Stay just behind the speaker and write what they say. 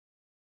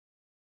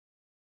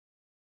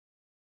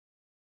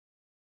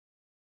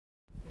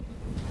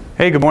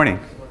Hey, good morning.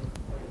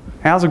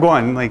 How's it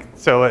going?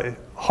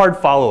 Hard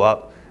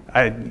follow-up.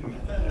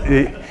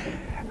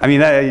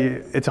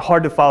 It's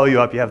hard to follow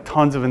you up. You have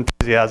tons of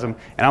enthusiasm,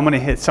 and I'm going to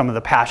hit some of the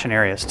passion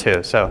areas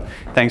too. So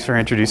thanks for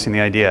introducing the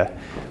idea.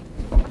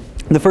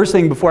 The first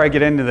thing before I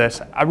get into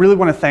this, I really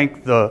want to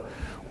thank the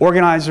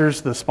organizers,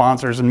 the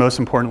sponsors, and most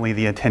importantly,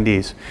 the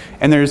attendees.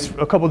 And there's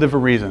a couple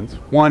different reasons.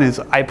 One is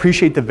I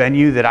appreciate the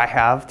venue that I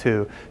have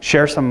to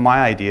share some of my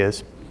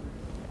ideas.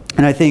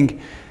 And I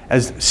think,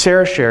 as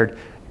Sarah shared,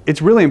 it's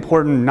really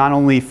important not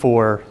only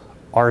for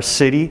our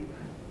city,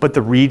 but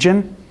the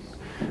region,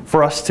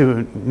 for us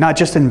to not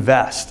just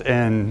invest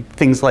in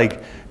things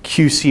like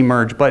QC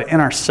merge, but in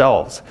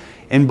ourselves.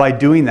 And by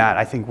doing that,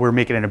 I think we're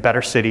making it a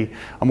better city,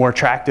 a more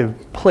attractive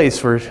place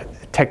for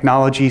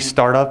technology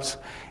startups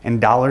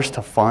and dollars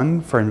to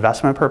fund for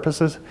investment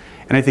purposes.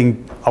 And I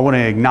think I want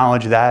to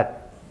acknowledge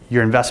that,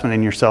 your investment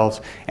in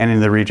yourselves and in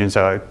the region.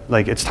 So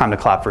it's time to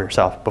clap for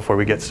yourself before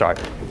we get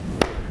started.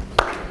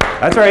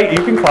 That's right,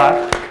 you can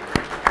clap.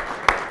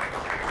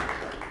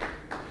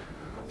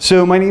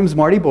 So my name is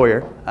Marty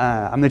Boyer.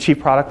 I'm the Chief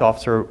Product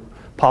Officer at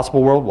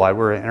Possible Worldwide.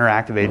 We're an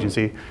interactive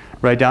agency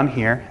right down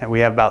here. And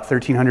we have about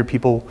 1,300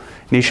 people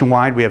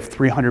nationwide. We have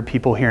 300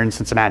 people here in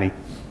Cincinnati.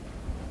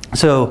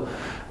 So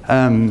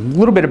a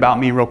little bit about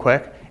me real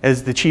quick.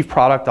 As the Chief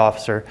Product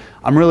Officer,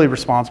 I'm really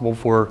responsible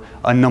for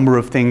a number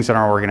of things in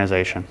our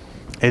organization.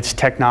 It's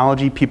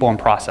technology, people, and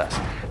process.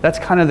 That's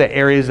kind of the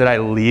areas that I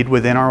lead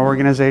within our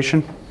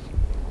organization.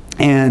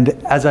 And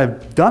as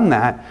I've done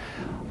that,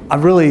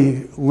 I've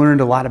really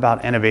learned a lot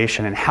about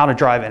innovation and how to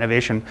drive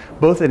innovation,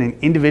 both at an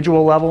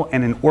individual level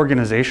and an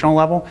organizational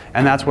level,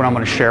 and that's what I'm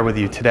going to share with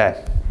you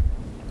today.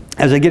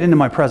 As I get into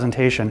my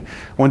presentation,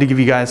 I wanted to give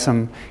you guys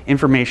some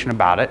information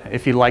about it.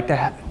 If you'd like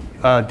to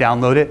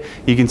download it,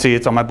 you can see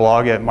it's on my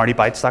blog at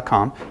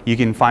martybytes.com. You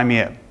can find me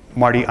at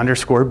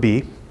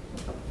marty_b.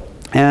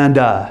 And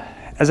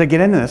as I get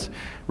into this,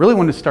 really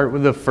want to start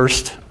with the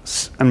first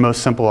and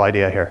most simple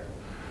idea here.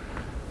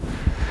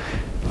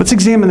 Let's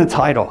examine the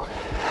title.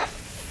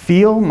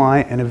 Feel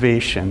my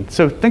innovation.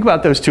 So think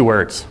about those two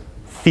words,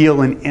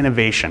 feel and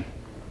innovation.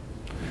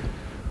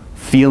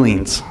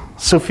 Feelings.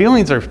 So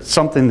feelings are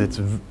something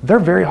they're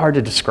very hard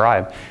to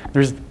describe.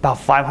 There's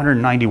about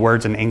 590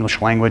 words in the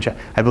English language,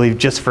 I believe,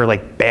 just for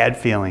bad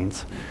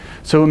feelings.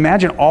 So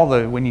imagine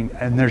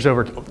and there's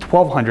over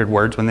 1,200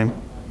 words when they're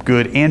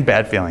good and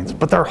bad feelings,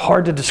 but they're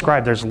hard to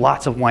describe. There's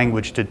lots of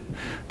language to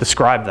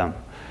describe them.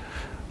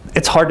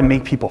 It's hard to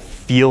make people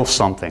feel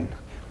something.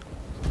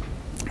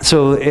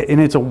 So,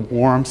 and it's a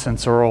warm,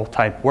 sensorial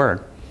type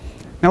word.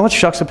 Now let's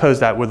juxtapose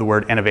that with the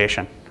word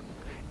innovation.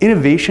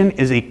 Innovation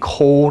is a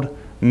cold,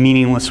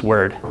 meaningless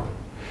word.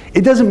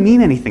 It doesn't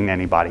mean anything to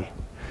anybody.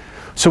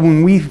 So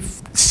when we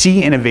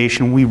see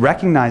innovation, we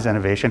recognize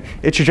innovation,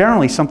 it's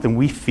generally something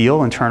we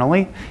feel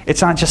internally.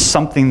 It's not just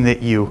something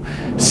that you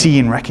see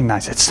and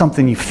recognize, it's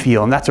something you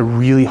feel, and that's a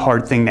really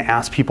hard thing to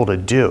ask people to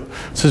do.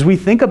 So as we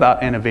think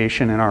about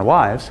innovation in our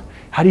lives,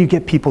 how do you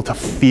get people to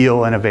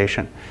feel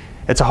innovation?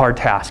 It's a hard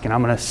task, and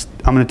I'm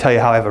gonna tell you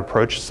how I've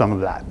approached some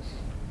of that.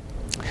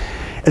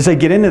 As I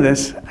get into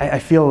this, I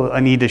feel a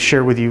need to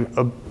share with you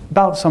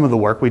about some of the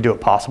work we do at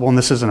Possible, and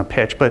this isn't a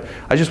pitch, but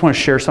I just want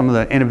to share some of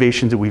the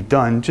innovations that we've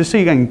done, just so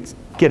you can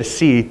get a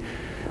see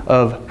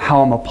of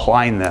how I'm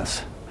applying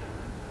this.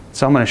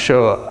 So I'm going to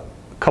show a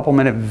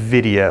couple-minute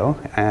video,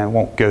 and it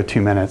won't go 2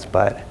 minutes,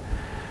 but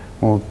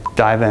we'll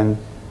dive in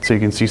so you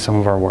can see some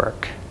of our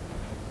work.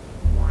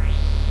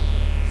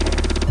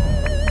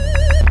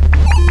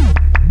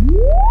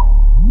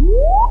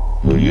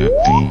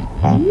 Reacting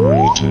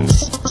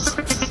operators.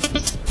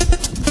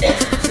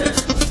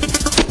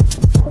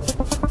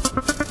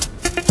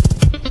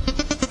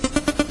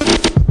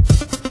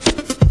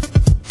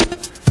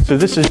 So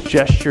this is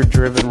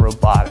gesture-driven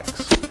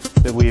robotics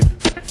that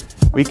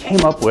we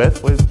came up with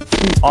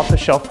some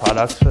off-the-shelf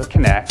products to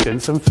connect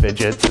and some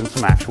fidgets and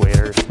some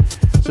actuators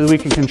so that we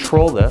can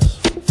control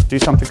this, do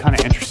something kind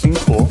of interesting,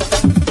 cool,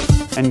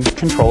 and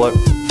control it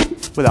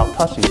without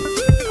touching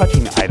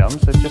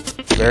items. It's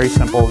just very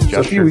simple gesture-driven. So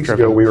a few weeks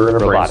ago, we were in a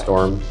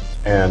brainstorm,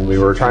 and we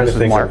were trying to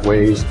think of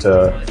ways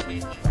to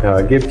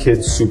give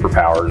kids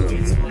superpowers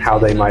and how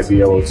they might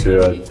be able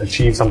to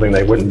achieve something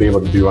they wouldn't be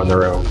able to do on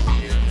their own.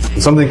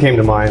 And something came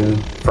to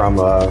mind from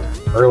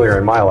earlier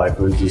in my life.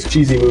 It was this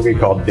cheesy movie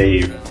called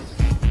Dave.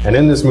 And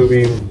in this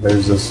movie,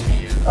 there's this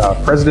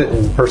president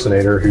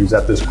impersonator who's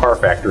at this car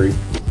factory,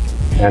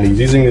 and he's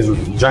using his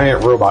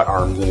giant robot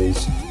arms, and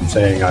he's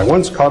saying, "I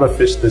once caught a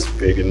fish this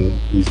big," and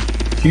these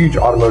huge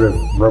automotive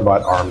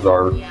robot arms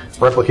are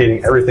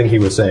replicating everything he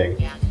was saying.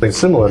 Something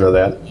similar to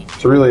that,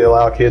 to really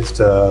allow kids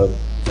to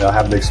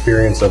have the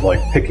experience of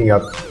picking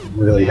up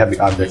really heavy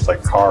objects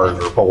like cars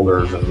or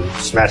boulders and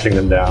smashing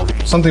them down.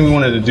 Something we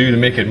wanted to do to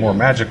make it more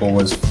magical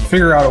was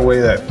figure out a way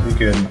that we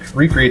could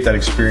recreate that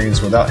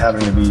experience without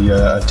having to be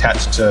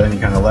attached to any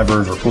kind of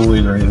levers or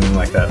pulleys or anything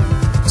like that.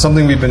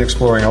 Something we've been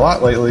exploring a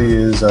lot lately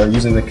is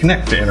using the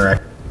Kinect to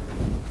interact.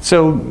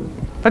 So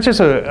that's just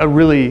a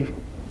really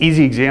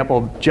easy example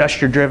of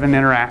gesture-driven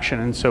interaction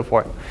and so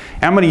forth.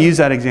 And I'm going to use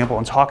that example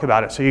and talk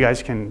about it so you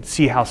guys can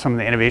see how some of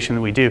the innovation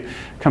that we do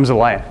comes to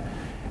life.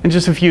 And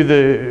just a few of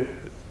the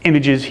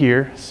images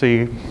here. So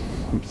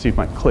let's see if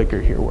my clicker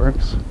here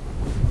works.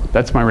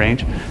 That's my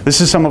range.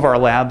 This is some of our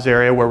labs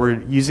area where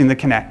we're using the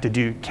Connect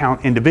to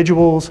count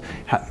individuals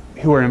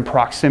who are in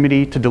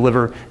proximity to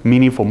deliver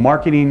meaningful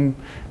marketing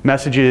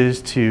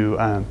messages,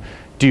 to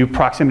do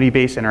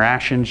proximity-based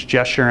interactions,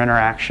 gesture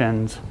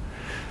interactions.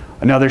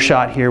 Another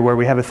shot here where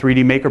we have a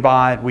 3D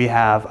MakerBot. We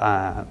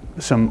have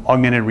some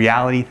augmented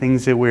reality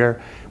things that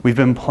we've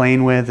been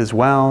playing with as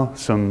well,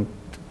 some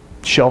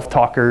shelf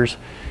talkers,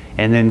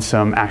 and then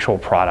some actual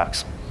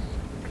products.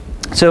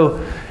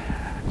 So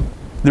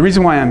the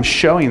reason why I'm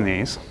showing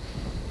these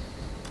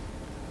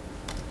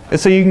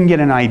is so you can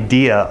get an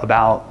idea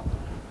about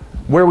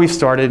where we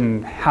started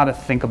and how to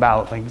think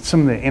about like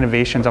some of the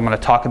innovations I'm going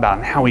to talk about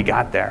and how we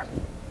got there.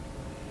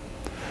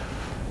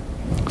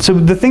 So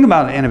the thing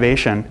about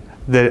innovation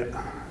that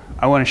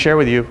I want to share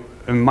with you,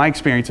 in my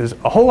experience, is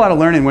a whole lot of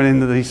learning went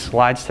into these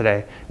slides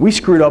today. We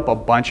screwed up a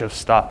bunch of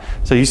stuff.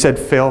 So you said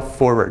fail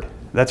forward.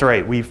 That's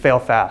right, we fail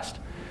fast.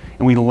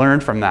 And we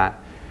learn from that.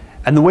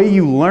 And the way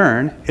you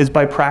learn is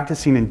by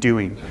practicing and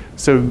doing.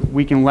 So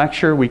we can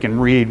lecture, we can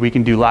read, we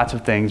can do lots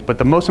of things, but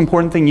the most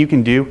important thing you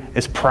can do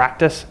is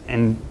practice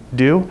and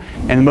do.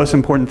 And the most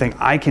important thing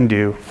I can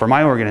do for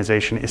my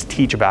organization is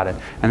teach about it.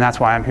 And that's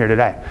why I'm here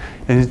today,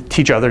 and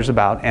teach others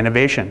about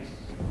innovation.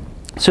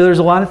 So there's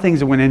a lot of things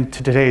that went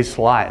into today's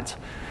slides.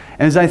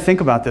 And as I think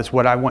about this,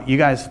 what I want you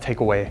guys to take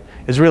away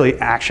is really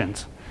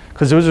actions.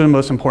 Because those are the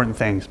most important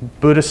things.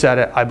 Buddha said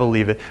it, I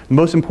believe it. The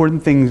most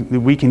important thing that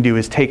we can do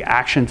is take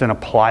actions and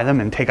apply them,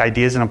 and take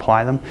ideas and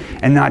apply them,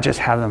 and not just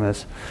have them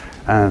as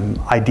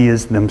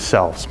ideas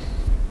themselves.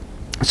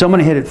 So I'm going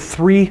to hit at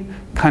 3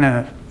 kind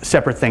of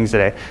separate things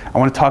today. I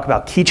want to talk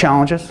about key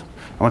challenges.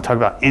 I want to talk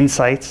about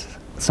insights,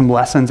 some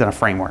lessons, and a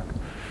framework.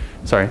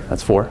 Sorry,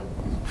 that's 4.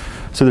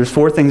 So there's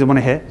 4 things I want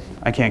to hit.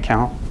 I can't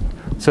count.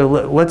 So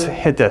let's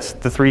hit this,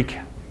 the 3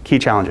 key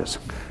challenges.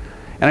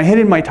 And I hit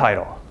in my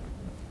title.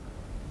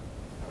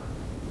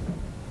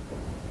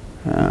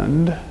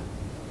 And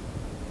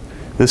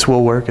this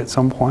will work at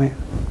some point.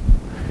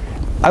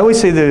 I always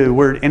say the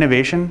word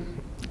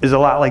innovation is a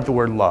lot like the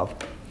word love.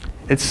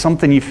 It's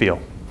something you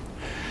feel.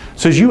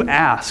 So as you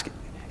ask,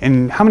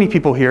 and how many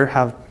people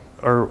here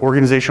are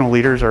organizational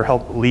leaders or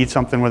help lead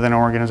something within an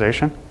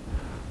organization?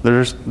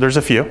 There's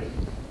a few,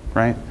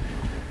 right?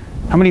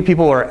 How many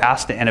people are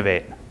asked to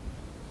innovate?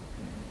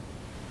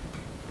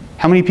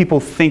 How many people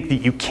think that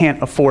you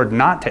can't afford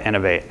not to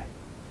innovate?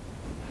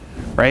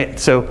 Right?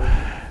 So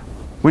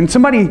when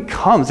somebody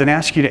comes and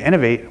asks you to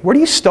innovate, where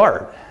do you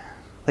start?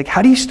 Like,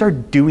 how do you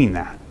start doing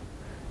that?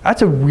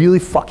 That's a really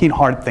fucking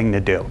hard thing to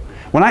do.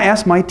 When I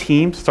ask my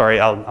teams, sorry,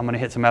 I'm going to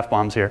hit some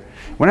F-bombs here.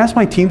 When I ask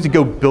my teams to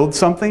go build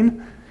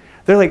something,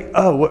 they're like,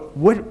 oh,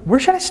 where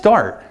should I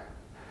start?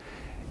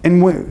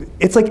 And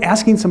it's like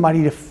asking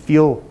somebody to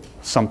feel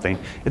something.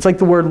 It's like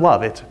the word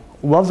love.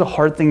 Love's a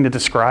hard thing to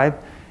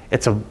describe.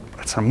 It's an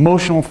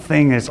emotional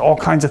thing. There's all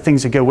kinds of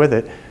things that go with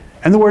it.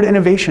 And the word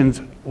innovation's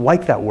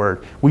like that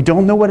word. We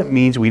don't know what it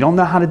means. We don't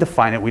know how to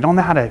define it. We don't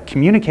know how to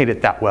communicate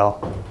it that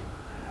well.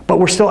 But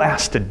we're still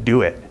asked to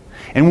do it.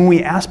 And when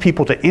we ask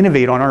people to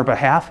innovate on our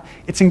behalf,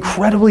 it's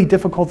incredibly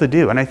difficult to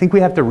do. And I think we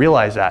have to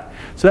realize that.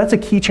 So that's a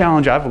key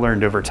challenge I've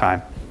learned over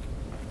time.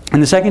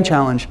 And the second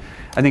challenge,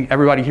 I think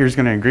everybody here is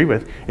going to agree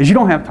with, is you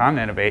don't have time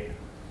to innovate.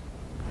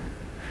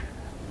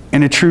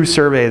 In a true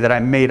survey that I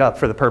made up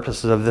for the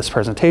purposes of this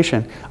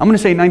presentation, I'm going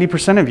to say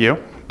 90% of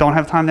you don't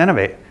have time to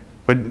innovate.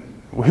 But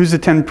who's the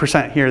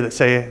 10% here that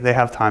say they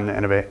have time to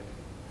innovate?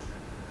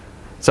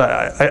 So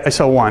I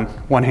saw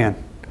one hand.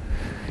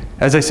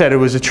 As I said, it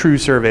was a true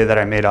survey that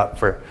I made up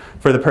for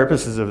the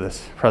purposes of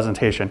this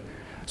presentation.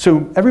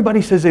 So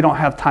everybody says they don't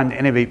have time to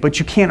innovate, but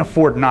you can't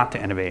afford not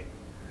to innovate.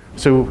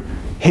 So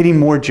hitting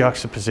more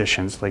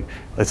juxtapositions, like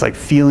it's like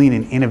feeling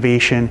and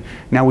innovation.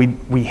 Now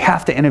we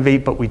have to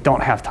innovate, but we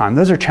don't have time.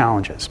 Those are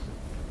challenges.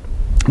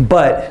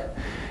 But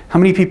how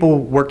many people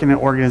work in an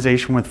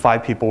organization with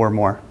 5 people or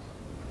more?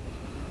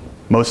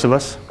 Most of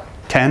us.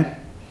 10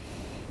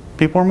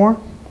 people or more?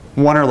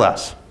 1 or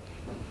less?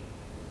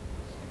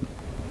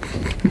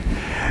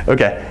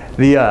 Okay.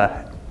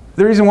 The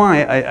reason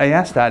why I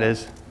asked that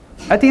is,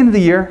 at the end of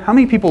the year, how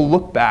many people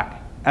look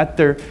back at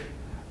their,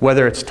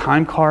 whether it's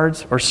time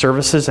cards or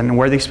services and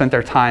where they spent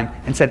their time,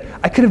 and said,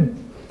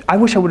 I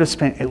wish I would have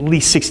spent at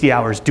least 60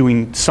 hours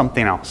doing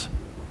something else,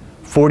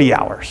 40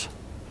 hours.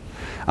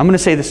 I'm going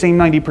to say the same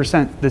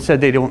 90% that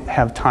said they don't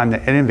have time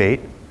to innovate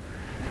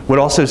would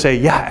also say,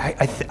 yeah,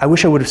 I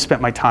wish I would have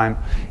spent my time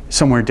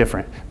somewhere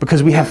different,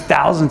 because we have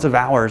thousands of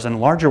hours in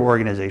larger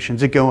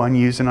organizations that go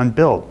unused and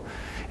unbilled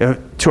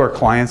to our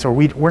clients, or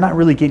we're not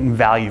really getting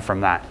value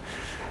from that.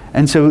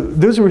 And so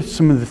those were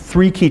some of the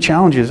 3 key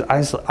challenges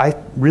I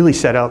really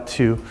set out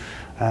to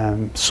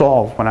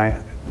solve when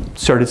I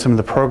started some of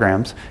the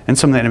programs and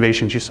some of the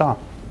innovations you saw.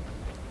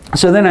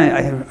 So then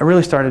I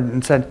really started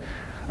and said,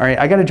 all right,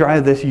 I got to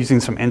drive this using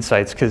some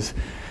insights, because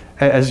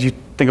as you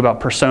think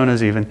about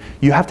personas even,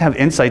 you have to have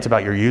insights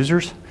about your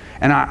users.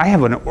 And I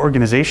have an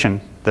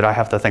organization that I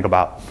have to think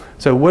about.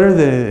 So what are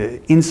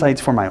the insights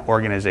for my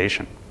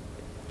organization?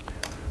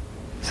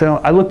 So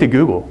I looked at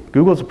Google.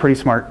 Google's a pretty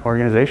smart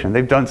organization.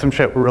 They've done some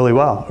shit really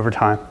well over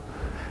time.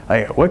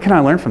 Like, what can I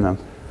learn from them?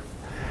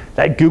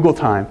 That Google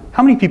time.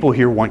 How many people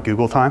here want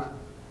Google time?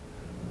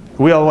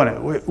 We all want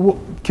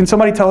it. Can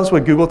somebody tell us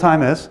what Google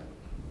time is?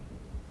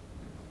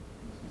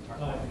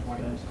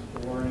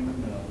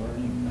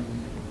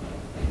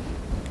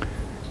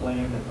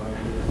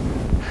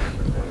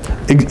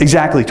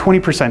 Exactly,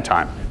 20%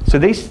 time.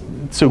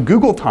 So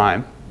Google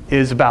time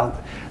is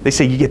about, they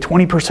say you get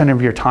 20%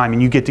 of your time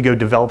and you get to go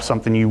develop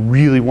something you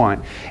really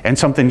want and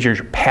something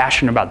you're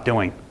passionate about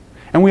doing.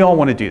 And we all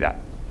want to do that.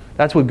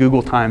 That's what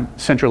Google time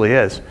centrally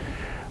is.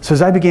 So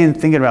as I began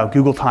thinking about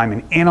Google time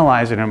and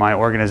analyzing it in my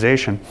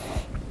organization,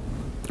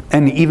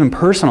 and even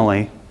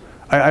personally,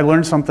 I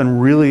learned something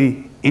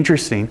really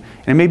interesting.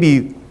 And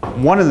maybe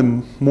one of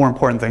the more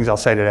important things I'll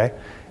say today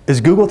is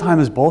Google time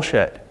is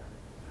bullshit.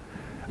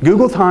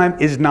 Google time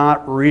is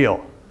not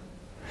real.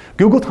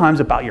 Google time is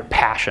about your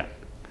passion.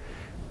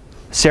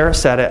 Sarah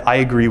said it, I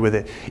agree with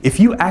it. If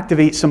you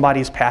activate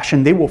somebody's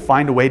passion, they will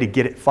find a way to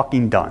get it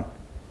fucking done.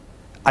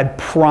 I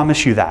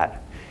promise you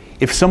that.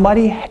 If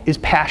somebody is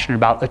passionate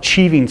about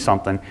achieving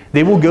something,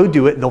 they will go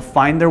do it. They'll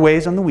find their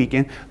ways on the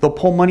weekend. They'll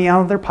pull money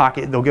out of their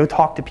pocket. They'll go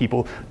talk to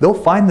people. They'll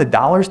find the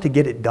dollars to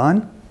get it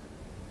done.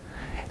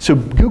 So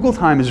Google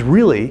time is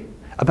really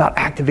about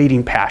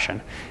activating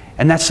passion.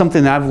 And that's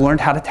something that I've learned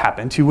how to tap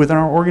into within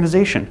our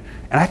organization.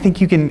 And I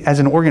think you can, as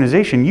an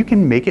organization, you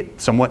can make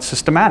it somewhat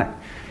systematic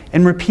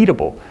and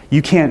repeatable.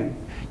 You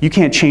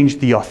can't change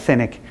the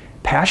authentic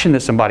passion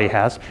that somebody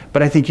has,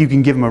 but I think you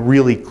can give them a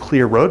really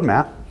clear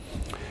roadmap.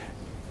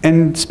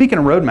 And speaking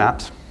of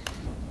roadmaps,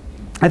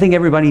 I think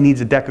everybody needs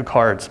a deck of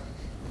cards.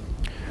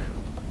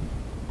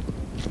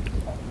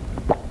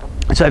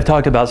 So I've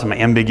talked about some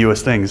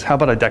ambiguous things. How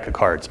about a deck of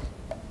cards?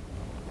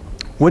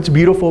 What's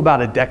beautiful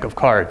about a deck of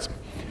cards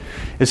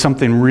is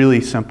something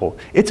really simple.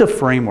 It's a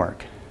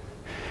framework.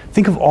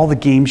 Think of all the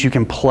games you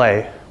can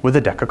play with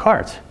a deck of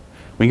cards.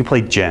 We can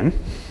play gin.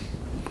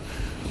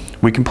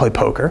 We can play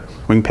poker.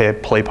 We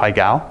can play Pai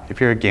Gow if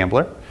you're a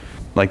gambler.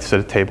 Like to sit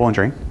at a table and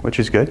drink, which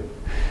is good.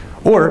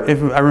 Or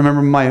if I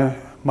remember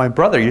my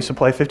brother used to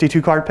play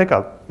 52 card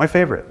pickup, my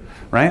favorite,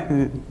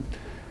 right?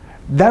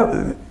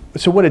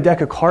 So what a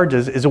deck of cards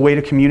is a way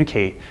to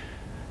communicate.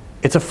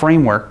 It's a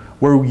framework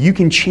where you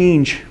can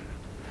change.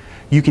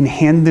 You can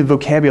hand the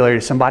vocabulary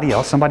to somebody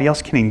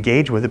else can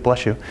engage with it,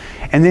 bless you,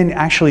 and then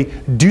actually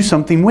do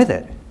something with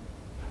it.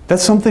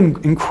 That's something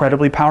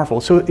incredibly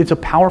powerful. So it's a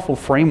powerful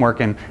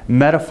framework and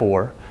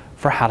metaphor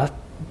for how to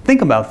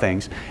think about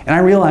things. And I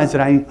realized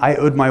that I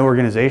owed my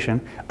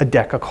organization a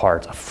deck of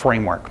cards, a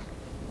framework.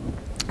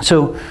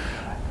 So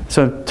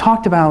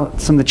talked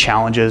about some of the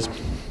challenges,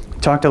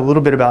 talked a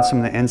little bit about some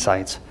of the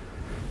insights.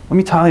 Let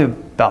me tell you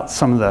about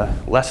some of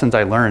the lessons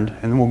I learned,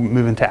 and then we'll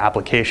move into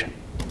application.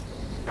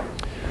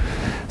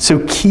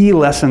 So key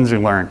lessons we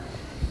learned.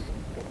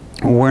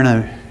 We're in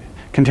a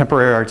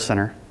contemporary arts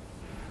center,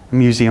 a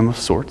museum of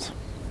sorts.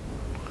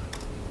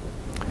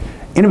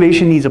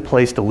 Innovation needs a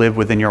place to live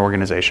within your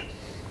organization.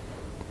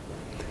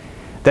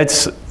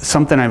 That's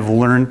something I've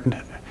learned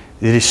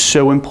that is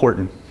so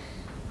important.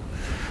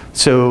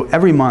 So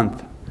every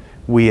month,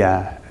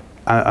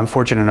 I'm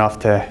fortunate enough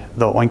to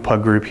the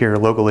OinkPug group here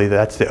locally,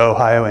 that's the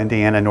Ohio,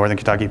 Indiana, Northern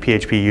Kentucky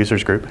PHP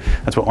Users Group.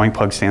 That's what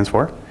OinkPug stands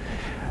for.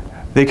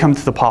 They come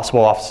to the Possible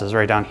offices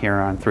right down here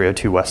on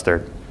 302 West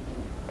 3rd.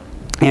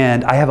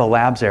 And I have a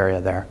labs area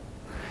there.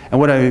 And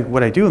what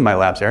I do in my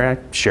labs area,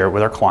 I share it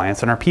with our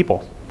clients and our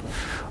people,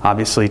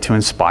 obviously to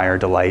inspire,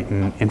 delight,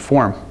 and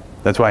inform.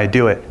 That's why I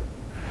do it.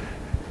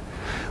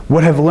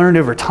 What I've learned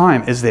over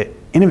time is that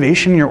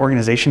innovation in your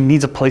organization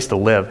needs a place to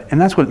live. And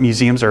that's what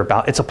museums are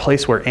about. It's a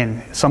place where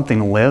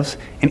something lives.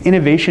 And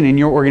innovation in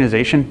your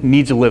organization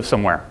needs to live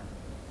somewhere.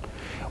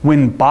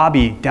 When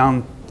Bobby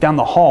down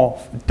the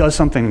hall does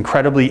something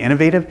incredibly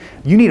innovative,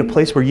 you need a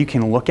place where you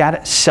can look at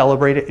it,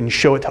 celebrate it, and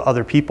show it to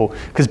other people.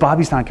 Because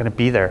Bobby's not going to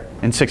be there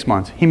in 6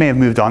 months. He may have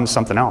moved on to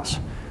something else.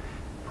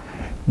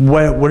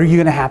 What are you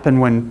going to happen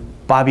when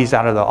Bobby's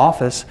out of the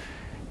office?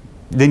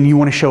 Then you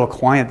want to show a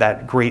client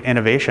that great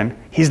innovation.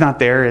 He's not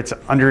there, it's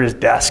under his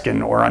desk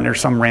or under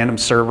some random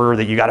server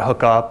that you got to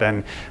hook up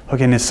and hook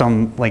into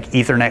some like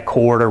Ethernet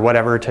cord or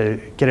whatever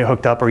to get it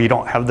hooked up, or you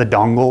don't have the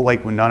dongle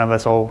like none of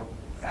us all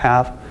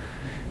have.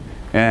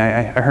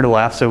 And I heard a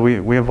laugh, so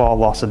we have all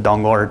lost a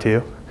dongle or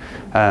two.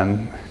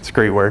 It's a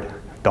great word,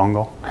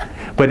 dongle.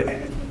 But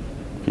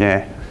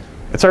yeah,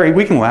 it's all right,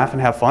 we can laugh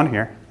and have fun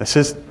here. This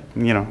is,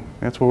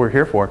 that's what we're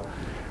here for.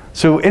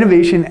 So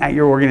innovation at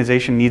your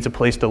organization needs a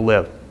place to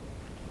live.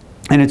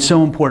 And it's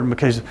so important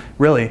because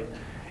really,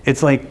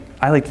 it's like,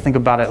 I like to think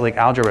about it like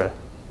algebra.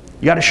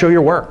 You got to show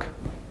your work.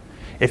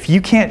 If you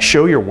can't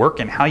show your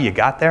work and how you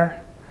got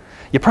there,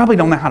 you probably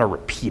don't know how to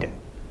repeat it.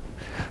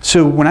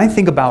 So when I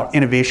think about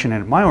innovation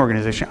in my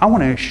organization, I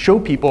want to show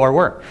people our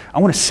work. I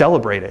want to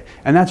celebrate it.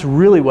 And that's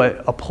really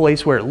what a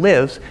place where it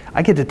lives,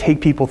 I get to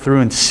take people through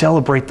and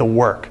celebrate the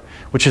work,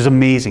 which is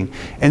amazing.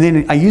 And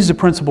then I use the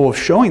principle of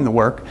showing the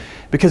work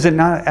because it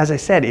not, as I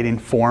said, it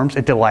informs,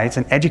 it delights,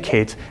 and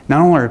educates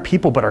not only our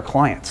people, but our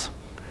clients.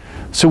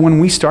 So when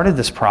we started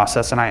this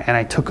process and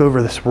I took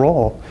over this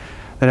role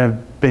that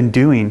I've been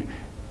doing,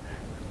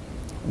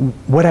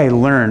 what I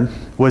learned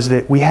was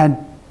that we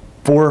had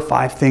 4 or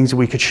 5 things that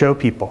we could show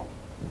people.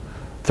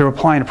 Through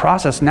applying a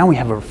process, now we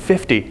have over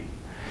 50.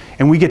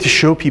 And we get to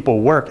show people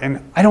work.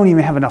 And I don't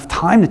even have enough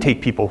time to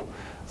take people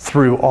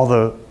through all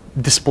the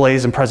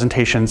displays and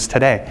presentations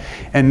today.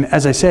 And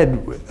as I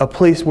said, a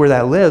place where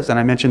that lives, and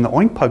I mentioned the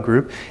Oink Pug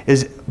group,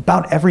 is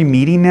about every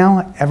meeting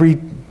now, every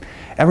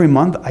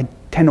month, I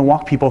tend to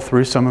walk people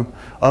through some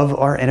of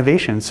our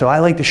innovations. So I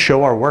like to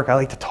show our work. I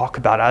like to talk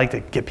about it. I like to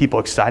get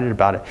people excited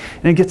about it.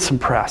 And it gets some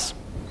press.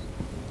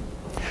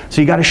 So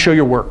you got to show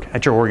your work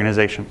at your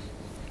organization.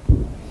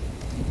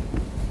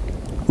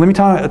 Let me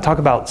talk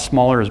about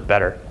smaller is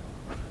better.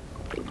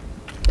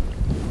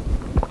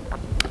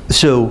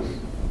 So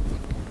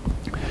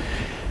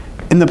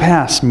in the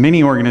past,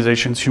 many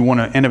organizations who want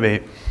to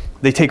innovate,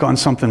 they take on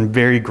something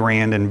very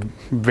grand and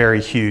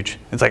very huge.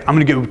 It's like, I'm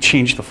going to go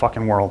change the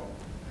fucking world.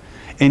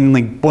 And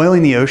like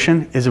boiling the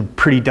ocean is a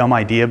pretty dumb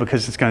idea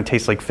because it's going to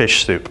taste like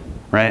fish soup,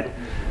 right?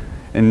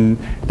 And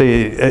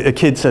a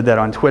kid said that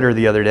on Twitter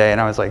the other day, and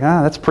I was like,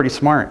 that's pretty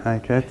smart.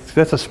 Like,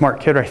 that's a smart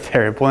kid right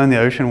there. Boiling the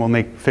ocean will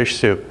make fish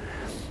soup.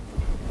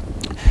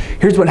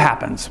 Here's what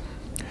happens.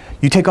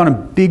 You take on a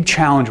big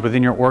challenge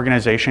within your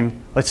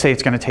organization. Let's say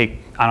it's going to take,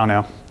 I don't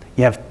know,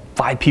 you have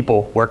 5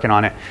 people working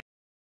on it,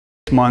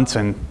 6 months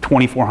and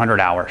 2,400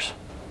 hours.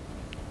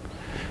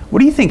 What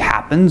do you think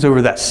happens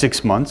over that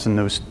 6 months and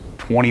those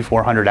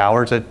 2,400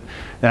 hours that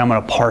I'm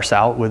going to parse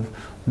out with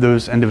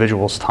those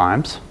individuals'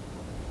 times?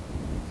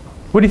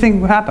 What do you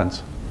think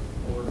happens?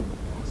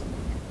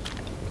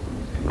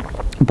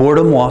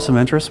 Boredom, loss of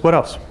interest. What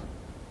else?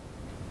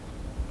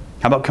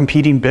 How about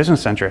competing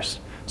business interests?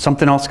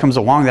 Something else comes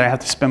along that I have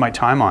to spend my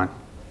time on.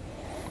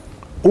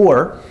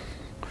 Or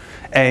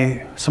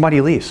somebody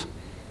leaves.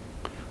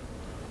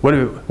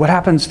 What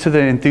happens to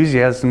the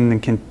enthusiasm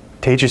and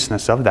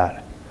contagiousness of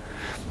that?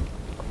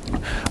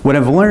 What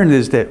I've learned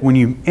is that when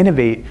you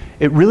innovate,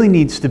 it really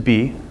needs to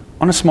be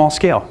on a small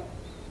scale.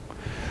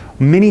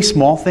 Many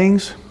small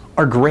things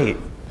are great.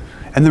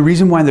 And the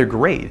reason why they're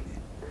great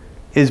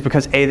is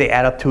because A, they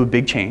add up to a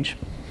big change.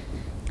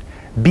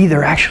 B,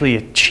 they're actually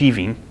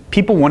achieving.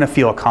 People want to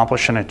feel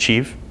accomplished and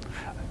achieve.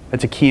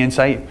 That's a key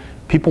insight.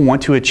 People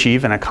want to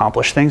achieve and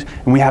accomplish things,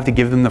 and we have to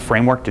give them the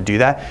framework to do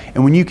that.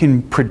 And when you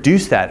can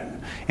produce that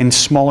in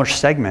smaller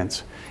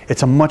segments,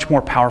 it's a much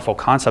more powerful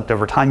concept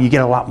over time. You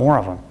get a lot more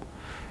of them.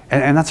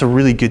 And that's a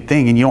really good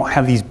thing. And you don't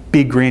have these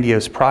big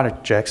grandiose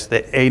projects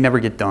that A, never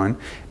get done,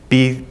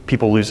 B,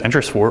 people lose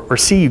interest for, or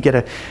C, you get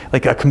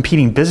a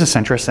competing business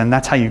interest, and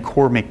that's how you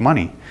core make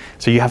money.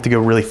 So you have to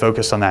go really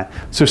focus on that.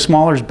 So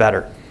smaller is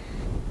better.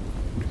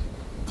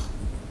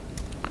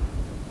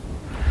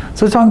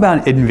 So let's talk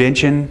about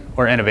invention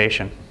or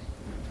innovation.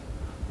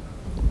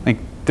 Like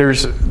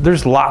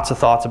there's lots of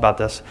thoughts about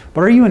this,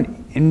 but are you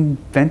an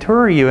inventor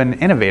or are you an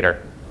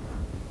innovator?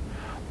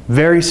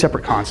 Very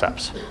separate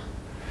concepts.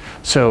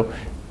 So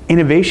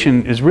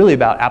innovation is really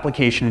about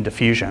application and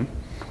diffusion.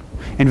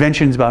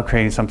 Invention is about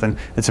creating something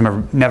that's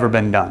never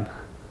been done.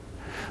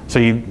 So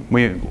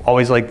we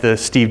always like the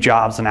Steve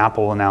Jobs and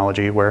Apple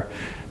analogy where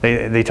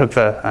they took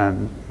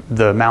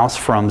the mouse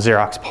from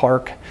Xerox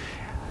PARC.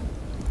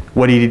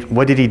 What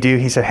did he do?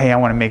 He said, hey, I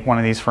want to make one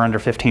of these for under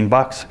 15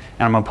 bucks,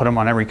 and I'm going to put them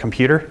on every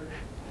computer.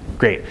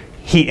 Great.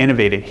 He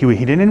innovated. He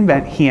didn't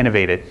invent, he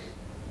innovated.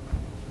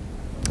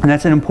 And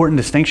that's an important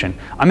distinction.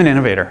 I'm an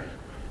innovator.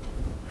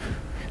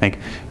 Like,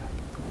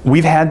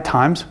 we've had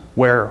times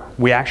where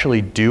we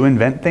actually do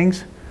invent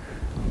things,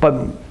 but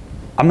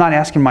I'm not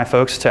asking my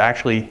folks to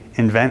actually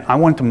invent. I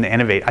want them to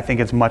innovate. I think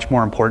it's much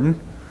more important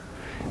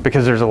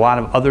because there's a lot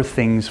of other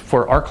things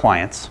for our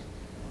clients.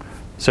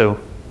 So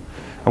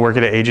I work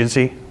at an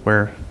agency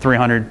where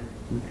 300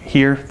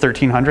 here,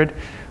 1,300.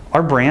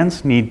 Our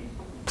brands need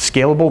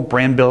scalable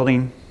brand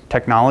building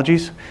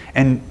technologies,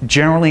 and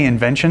generally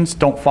inventions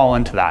don't fall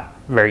into that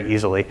very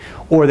easily,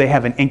 or they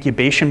have an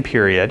incubation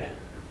period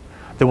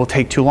that will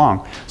take too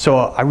long. So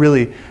I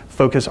really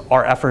focus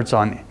our efforts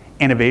on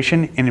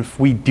innovation, and if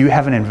we do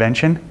have an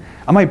invention,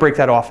 I might break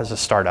that off as a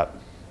startup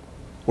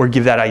or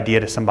give that idea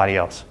to somebody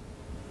else.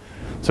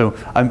 So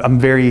I'm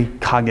very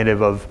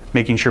cognitive of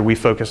making sure we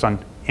focus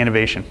on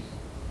innovation.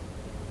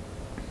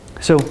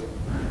 So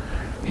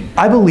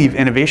I believe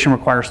innovation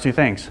requires 2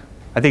 things.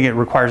 I think it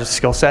requires a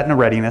skill set and a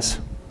readiness,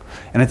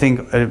 and I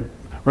think it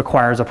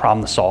requires a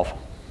problem to solve.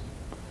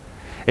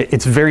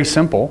 It's very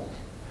simple,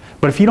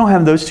 but if you don't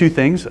have those 2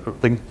 things,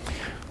 like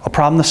a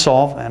problem to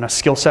solve and a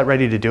skill set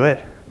ready to do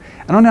it,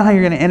 I don't know how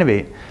you're going to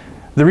innovate.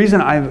 The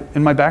reason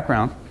in my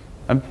background,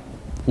 I'm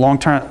a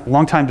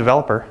long-time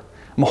developer.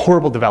 I'm a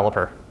horrible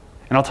developer,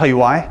 and I'll tell you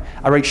why.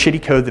 I write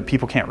shitty code that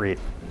people can't read.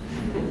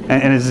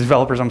 And as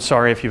developers, I'm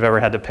sorry if you've ever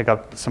had to pick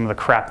up some of the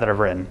crap that I've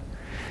written.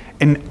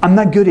 And I'm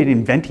not good at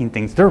inventing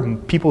things. There are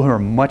people who are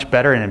much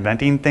better at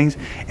inventing things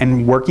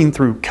and working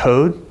through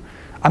code.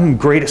 I'm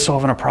great at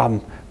solving a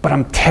problem, but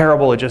I'm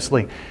terrible at just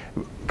like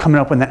coming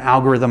up with an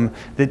algorithm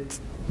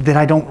that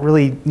I don't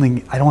really,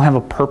 I don't have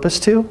a purpose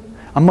to.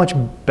 I'm much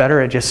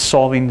better at just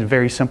solving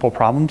very simple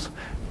problems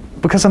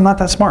because I'm not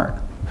that smart.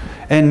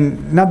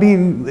 And not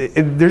being,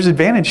 there's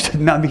advantage to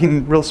not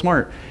being real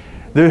smart.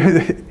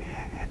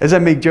 As I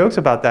make jokes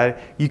about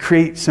that, you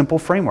create simple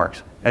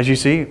frameworks. As you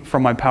see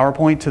from my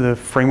PowerPoint to the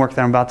framework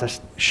that I'm about to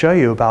show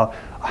you about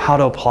how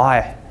to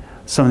apply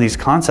some of these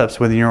concepts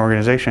within your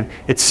organization,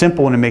 it's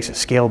simple and it makes it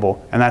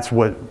scalable, and that's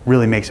what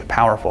really makes it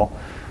powerful.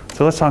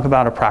 So let's talk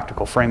about a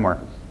practical framework.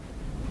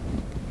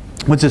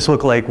 What's this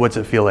look like? What's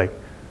it feel like?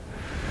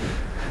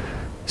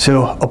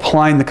 So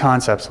applying the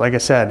concepts, like I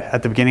said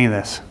at the beginning of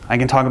this, I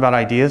can talk about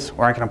ideas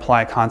or I can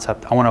apply a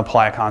concept. I want to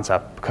apply a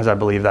concept because I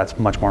believe that's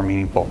much more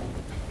meaningful.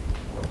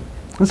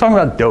 Let's talk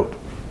about dope.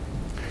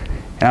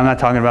 And I'm not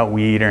talking about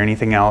weed or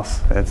anything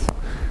else.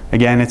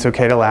 Again, it's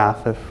okay to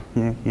laugh if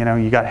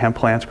you got hemp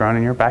plants growing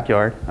in your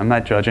backyard. I'm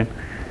not judging.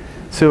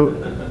 So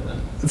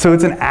it's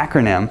an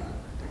acronym,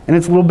 and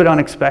it's a little bit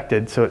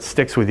unexpected, so it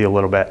sticks with you a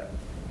little bit.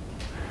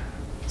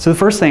 So the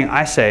first thing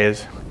I say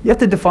is you have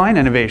to define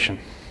innovation.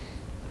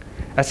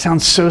 That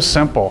sounds so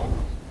simple.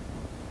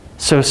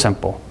 So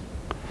simple.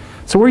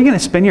 So where are you going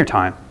to spend your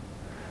time?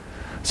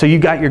 So you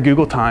got your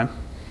Google time.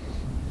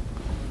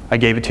 I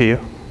gave it to you.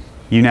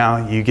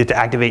 You get to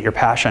activate your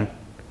passion.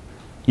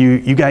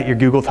 You got your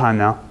Google time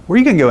now. Where are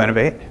you going to go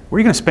innovate? Where are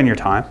you going to spend your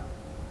time?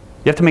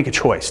 You have to make a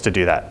choice to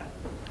do that.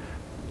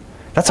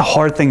 That's a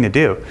hard thing to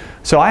do.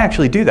 So I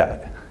actually do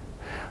that.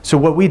 So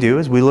what we do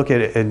is we look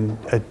at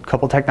a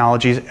couple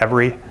technologies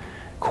every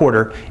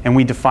quarter and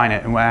we define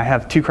it. And I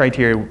have two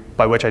criteria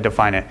by which I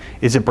define it.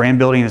 Is it brand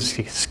building? Is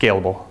it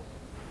scalable?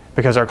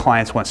 Because our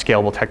clients want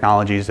scalable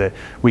technologies that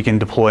we can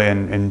deploy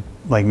in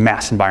like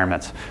mass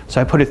environments.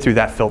 So I put it through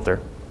that filter.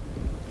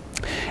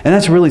 And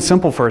that's really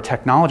simple for a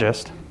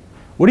technologist.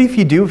 What if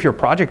you do if you're a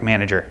project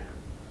manager?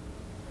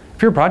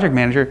 If you're a project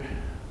manager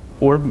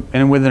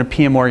and within a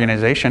PM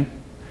organization,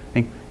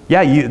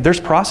 there's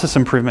process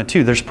improvement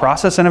too. There's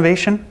process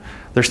innovation,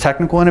 there's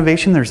technical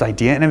innovation, there's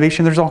idea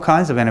innovation, there's all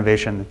kinds of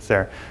innovation that's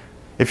there.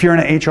 If you're in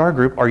an HR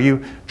group, are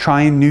you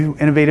trying new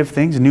innovative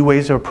things, new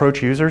ways to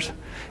approach users?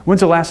 When's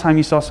the last time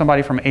you saw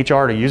somebody from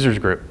HR to users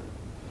group?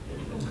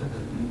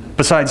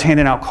 Besides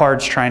handing out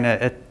cards trying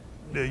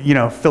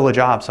to fill a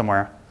job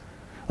somewhere.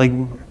 Like,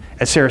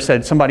 as Sarah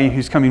said, somebody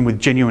who's coming with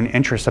genuine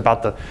interest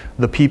about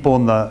the people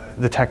and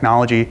the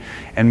technology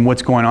and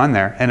what's going on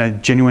there in a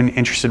genuine,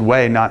 interested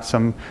way, not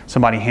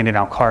somebody handing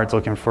out cards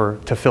looking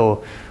to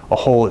fill a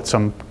hole at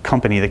some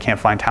company that can't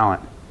find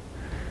talent.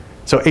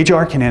 So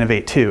HR can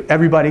innovate too.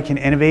 Everybody can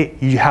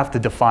innovate. You have to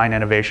define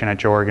innovation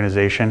at your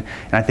organization.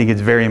 And I think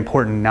it's very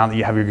important now that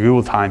you have your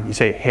Google time, you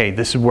say, hey,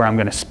 this is where I'm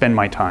going to spend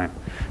my time.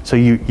 So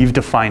you've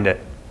defined it.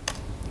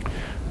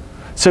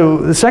 So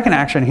the second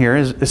action here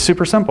is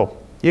super simple.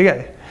 You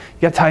got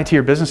to tie it to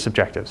your business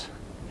objectives.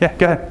 Yeah,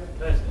 go ahead.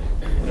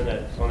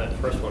 On that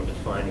first one,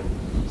 defining.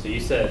 So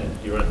you said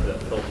you run through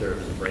that filter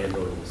of the brand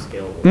building and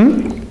scalable.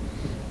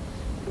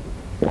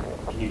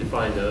 Can you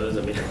define those?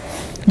 I mean,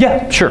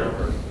 yeah, sure.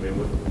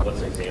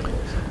 What's an example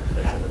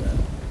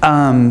of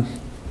that?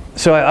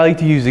 So I like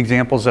to use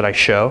examples that I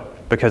show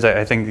because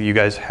I think that you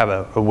guys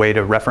have a way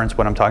to reference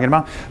what I'm talking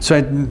about. So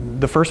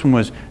the first one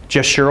was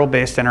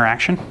gestural-based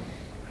interaction.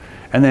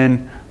 And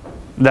then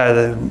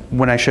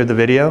when I showed the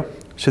video,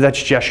 so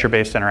that's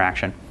gesture-based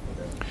interaction.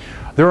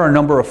 There are a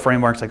number of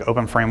frameworks, like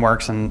open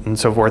frameworks and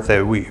so forth,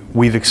 that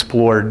we've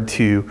explored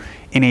to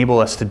enable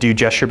us to do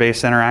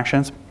gesture-based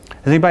interactions.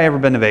 Has anybody ever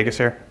been to Vegas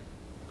here?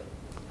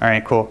 All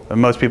right, cool.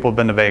 Most people have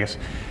been to Vegas.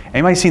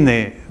 Anybody seen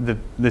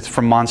that's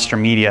from Monster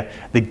Media,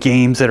 the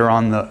games that are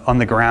on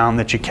the ground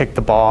that you kick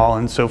the ball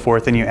and so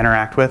forth and you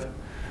interact with?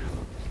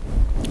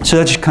 So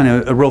that's just kind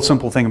of a real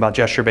simple thing about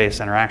gesture-based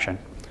interaction.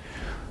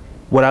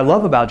 What I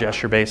love about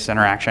gesture-based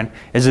interaction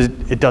is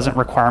it doesn't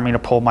require me to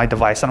pull my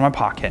device out of my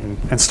pocket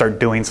and start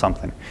doing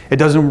something. It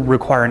doesn't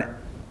require an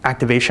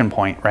activation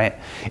point, right?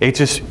 It's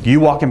just you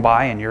walking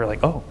by and you're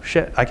like, oh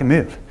shit, I can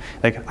move.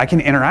 Like I can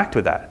interact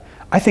with that.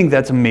 I think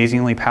that's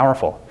amazingly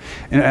powerful.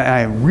 And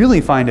I really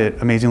find it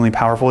amazingly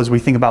powerful as we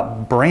think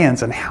about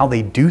brands and how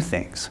they do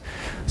things.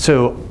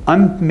 So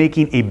I'm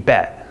making a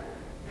bet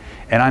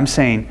and I'm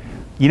saying,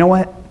 you know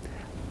what?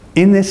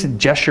 In this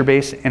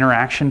gesture-based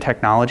interaction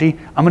technology,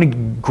 I'm going to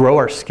grow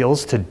our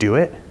skills to do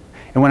it.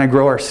 And when I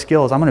grow our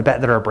skills, I'm going to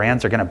bet that our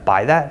brands are going to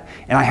buy that,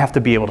 and I have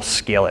to be able to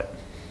scale it.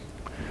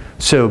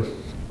 So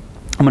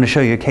I'm going to show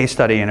you a case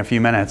study in a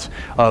few minutes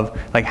of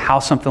like how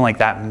something like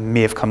that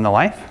may have come to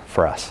life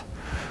for us.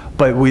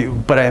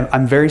 But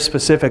I'm very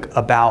specific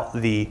about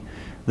the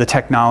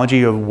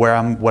technology of what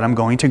I'm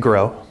going to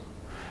grow,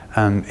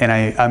 and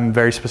I'm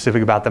very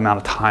specific about the amount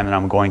of time that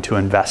I'm going to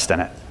invest in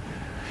it.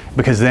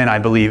 Because then I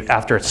believe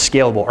after it's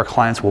scalable, our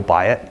clients will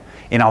buy it,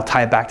 and I'll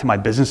tie it back to my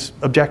business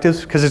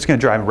objectives because it's going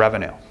to drive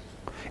revenue.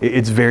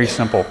 It's very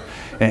simple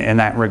in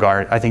that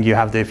regard. I think you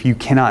have to, if you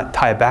cannot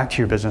tie it back to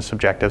your business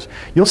objectives,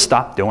 you'll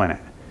stop doing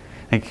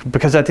it.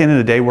 Because at the end of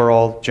the day, we're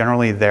all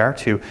generally there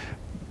to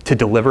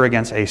deliver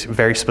against a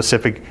very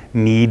specific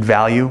need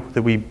value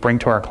that we bring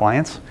to our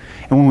clients.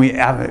 And when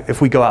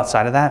if we go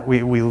outside of that,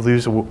 we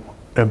lose the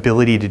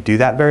ability to do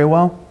that very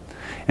well.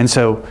 And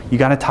so you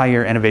got to tie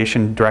your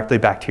innovation directly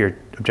back to your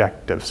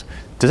objectives.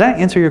 Does that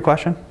answer your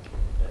question?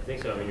 I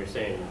think so. I mean, you're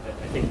saying,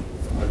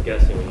 I'm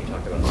guessing when you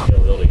talk about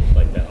scalability,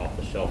 like that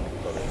off-the-shelf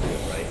component to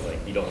it, right?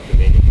 Like you don't have to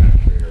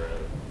manufacture your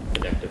own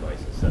connect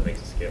devices, so that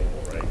makes it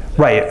scalable, right?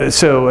 Right.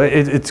 So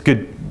it's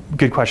good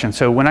question.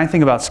 So when I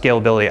think about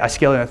scalability, I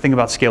think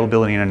about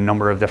scalability in a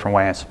number of different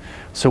ways.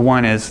 So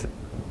one is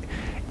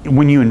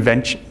when you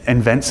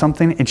invent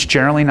something, it's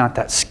generally not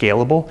that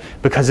scalable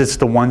because it's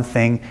the one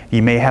thing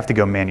you may have to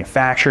go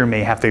manufacture,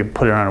 may have to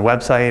put it on a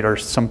website or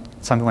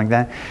something like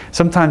that.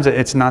 Sometimes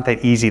it's not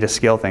that easy to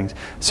scale things.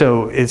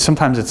 So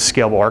sometimes it's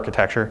scalable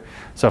architecture.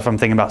 So if I'm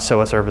thinking about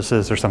SOA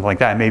services or something like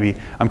that, maybe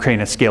I'm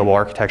creating a scalable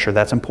architecture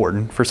that's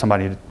important for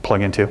somebody to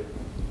plug into.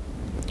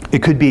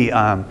 It could be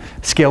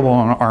scalable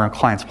on our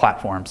clients'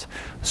 platforms.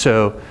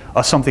 So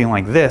something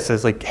like this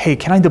is like, hey,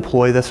 can I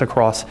deploy this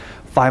across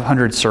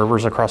 500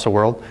 servers across the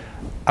world?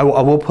 I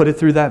will put it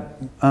through that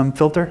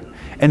filter.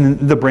 And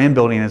the brand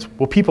building is,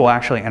 will people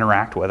actually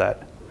interact with it?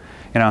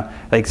 You know,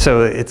 like,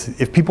 so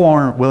if people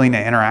aren't willing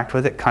to interact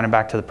with it, kind of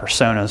back to the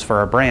personas for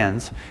our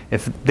brands,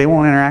 if they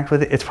won't interact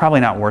with it, it's probably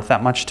not worth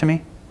that much to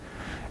me.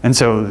 And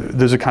so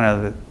those are kind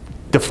of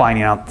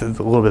defining out a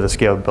little bit of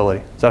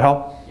scalability. Does that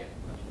help? Yeah.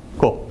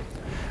 Cool.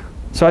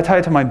 So I tie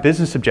it to my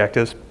business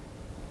objectives.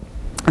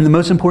 And the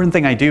most important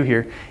thing I do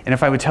here, and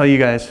if I would tell you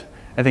guys,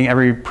 I think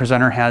every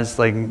presenter has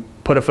like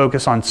put a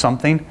focus on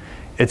something,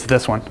 it's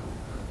this one.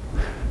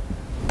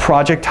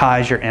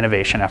 Projectize your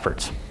innovation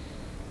efforts.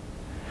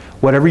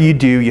 Whatever you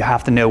do, you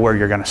have to know where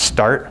you're going to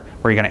start,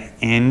 where you're going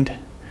to end,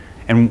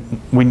 and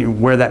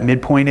where that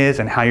midpoint is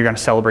and how you're going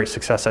to celebrate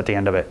success at the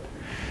end of it.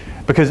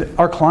 Because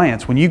our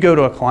clients, when you go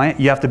to a client,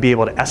 you have to be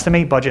able to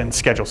estimate, budget, and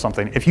schedule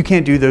something. If you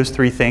can't do those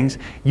three things,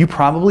 you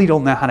probably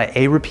don't know how to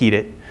A, repeat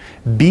it,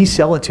 B,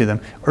 sell it to them,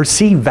 or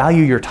C,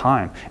 value your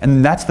time.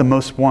 And that's the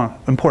most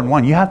important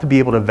one. You have to be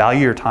able to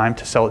value your time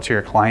to sell it to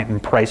your client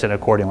and price it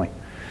accordingly.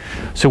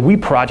 So we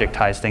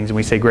projectize things and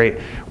we say, great,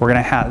 we're going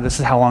to have, this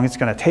is how long it's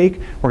going to take,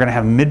 we're going to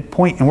have a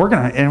midpoint, and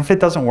and if it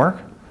doesn't work,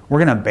 we're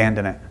going to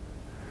abandon it.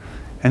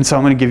 And so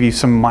I'm going to give you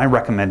some of my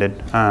recommended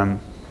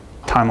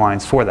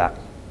timelines for that.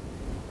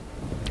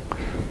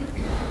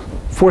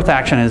 Fourth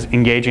action is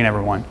engaging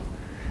everyone.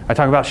 I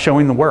talk about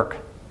showing the work.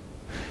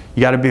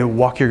 You got to be able to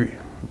walk your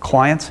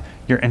clients,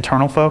 your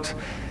internal folks,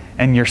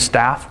 and your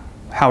staff,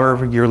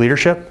 however your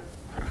leadership,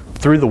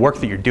 through the work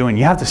that you're doing.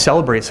 You have to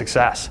celebrate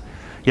success.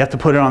 You have to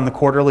put it on the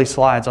quarterly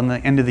slides, on the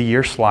end of the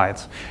year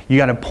slides. You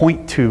got to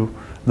point to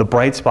the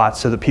bright spots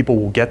so that people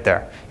will get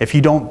there. If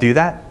you don't do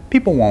that,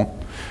 people won't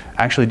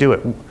actually do it.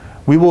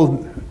 We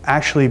will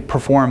actually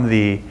perform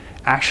the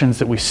actions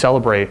that we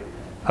celebrate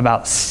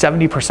about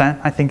 70%,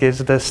 I think is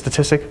the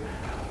statistic,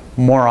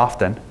 more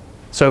often.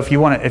 So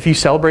if you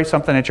celebrate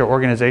something at your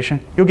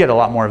organization, you'll get a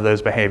lot more of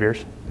those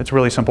behaviors. It's a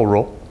really simple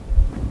rule.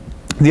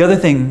 The other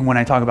thing when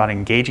I talk about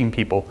engaging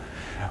people,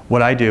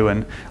 what I do,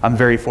 and I'm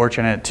very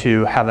fortunate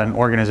to have an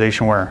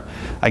organization where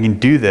I can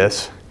do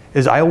this,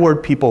 is I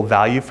award people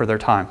value for their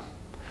time.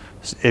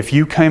 If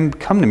you come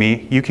to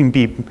me, you can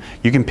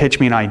pitch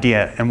me an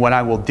idea, and what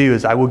I will do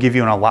is I will give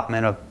you an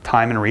allotment of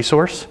time and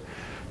resource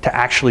to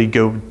actually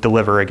go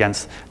deliver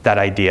against that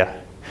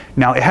idea.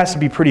 Now it has to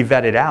be pretty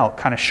vetted out,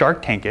 kind of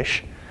Shark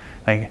Tankish.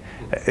 Like,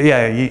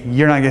 yeah,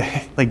 you're not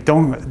gonna, like,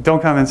 don't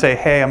come and say,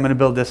 hey, I'm gonna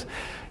build this,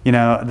 you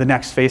know, the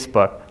next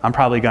Facebook. I'm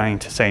probably going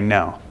to say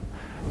no.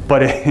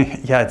 But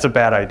yeah, it's a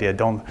bad idea.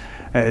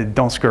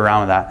 Don't screw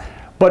around with that.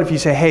 But if you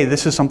say, hey,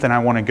 this is something I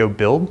want to go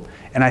build,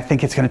 and I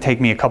think it's going to take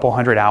me a couple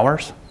hundred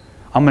hours,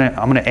 I'm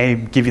gonna A,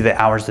 give you the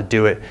hours to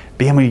do it.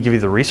 B, I'm gonna give you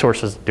the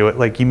resources to do it.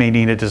 Like you may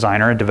need a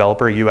designer, a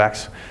developer, a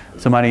UX,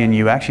 somebody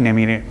in UX. You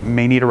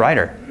may need a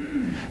writer.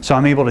 So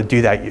I'm able to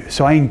do that.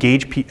 So I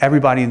engage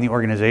everybody in the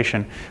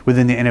organization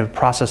within the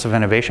process of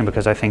innovation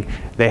because I think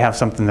they have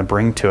something to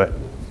bring to it.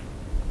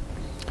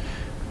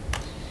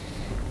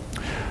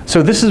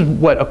 So this is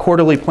what a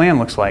quarterly plan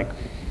looks like.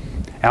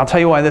 And I'll tell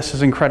you why this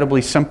is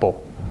incredibly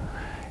simple.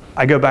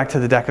 I go back to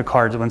the deck of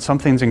cards. When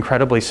something's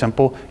incredibly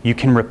simple, you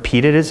can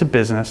repeat it as a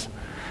business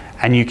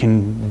and you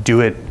can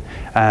do it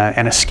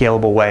in a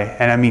scalable way.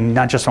 And I mean,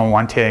 not just on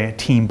one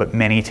team, but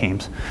many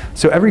teams.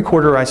 So every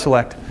quarter I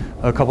select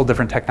a couple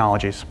different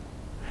technologies.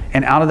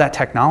 And out of that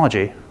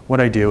technology, what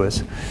I do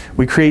is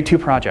we create 2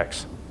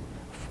 projects.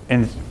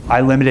 And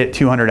I limit it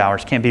 200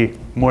 hours. Can't be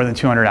more than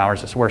 200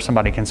 hours. It's where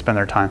somebody can spend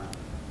their time.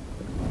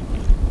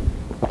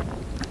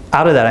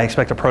 Out of that, I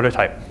expect a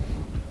prototype.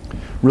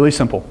 Really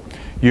simple.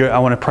 I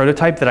want a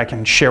prototype that I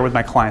can share with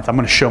my clients. I'm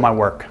going to show my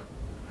work.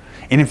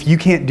 And if you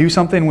can't do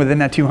something within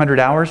that 200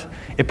 hours,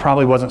 it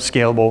probably wasn't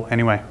scalable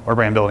anyway, or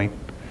brand building.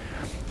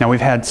 Now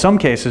we've had some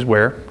cases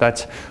where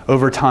that's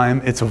over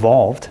time it's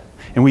evolved,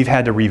 and we've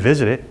had to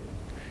revisit it.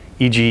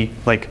 e.g.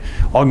 like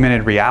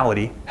augmented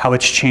reality, how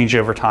it's changed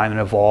over time and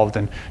evolved,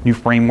 and new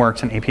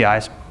frameworks and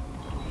APIs.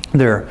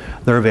 They're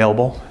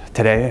available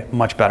today,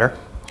 much better.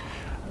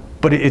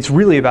 But it's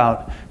really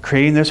about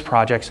creating those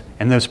projects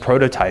and those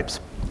prototypes.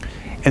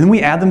 And then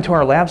we add them to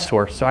our lab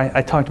store. So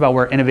I talked about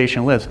where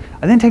innovation lives.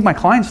 I then take my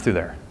clients through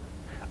there.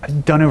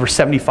 I've done over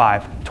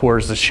 75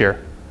 tours this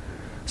year.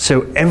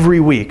 So every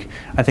week,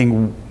 I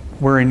think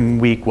we're in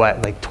week,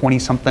 what, like 20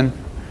 something?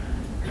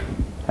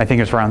 I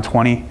think it's around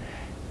 20.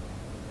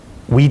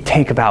 We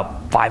take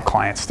about 5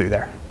 clients through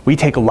there. We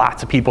take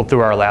lots of people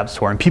through our lab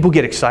store, and people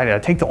get excited. I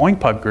take the Oink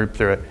Pug group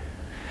through it.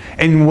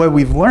 And what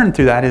we've learned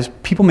through that is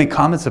people make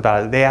comments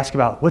about it. They ask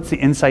about, what's the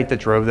insight that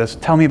drove this?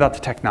 Tell me about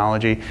the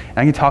technology. And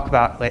I can talk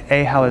about, like,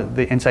 how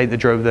the insight that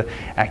drove the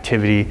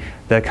activity,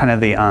 the kind of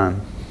the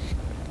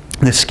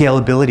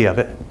scalability of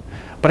it.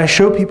 But I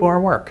show people our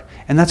work.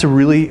 And that's a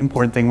really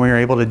important thing we're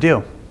able to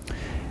do.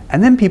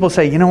 And then people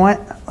say, you know what?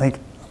 Like,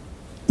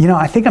 you know,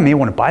 I think I may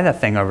want to buy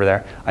that thing over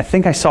there. I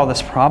think I saw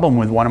this problem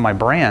with one of my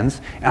brands,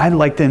 and I'd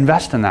like to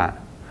invest in that.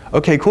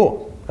 Okay,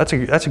 cool. That's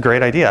a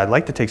great idea. I'd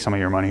like to take some of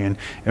your money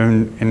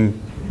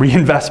and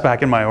reinvest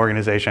back in my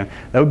organization.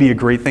 That would be a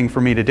great thing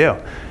for me to do.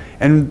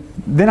 And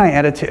then I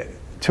add it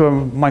to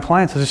my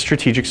clients as a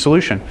strategic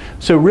solution.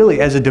 So really,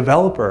 as a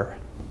developer,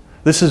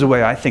 this is the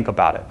way I think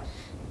about it.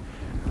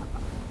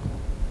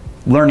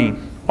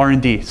 Learning,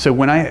 R&D. So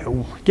when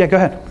yeah, go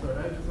ahead. Sorry,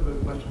 I just have a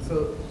question.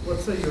 So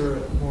let's say you're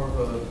more of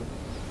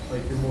a,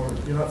 like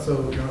you're not so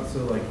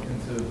like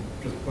into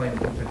just playing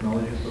with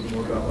technologies, but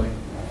more about like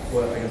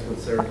what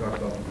Sarah talked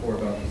about before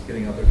about just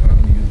getting out there,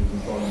 talking to users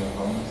and solving their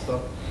problems and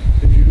stuff.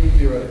 Could you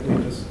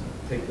theoretically just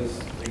take this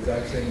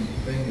exact same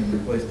thing and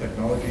replace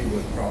technology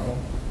with problem,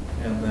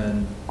 and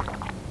then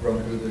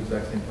run through the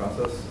exact same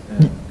process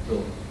and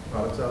build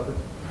products out of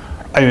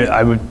it?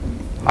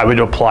 I would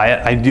apply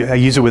it. I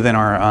use it within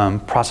our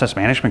process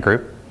management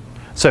group.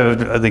 So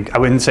I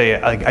wouldn't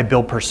say I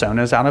build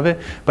personas out of it,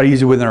 but I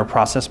use it within our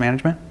process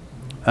management.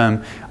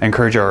 I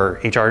encourage our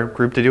HR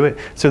group to do it.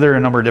 So there are a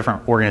number of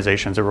different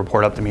organizations that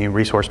report up to me,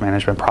 resource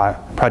management,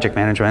 project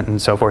management,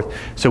 and so forth.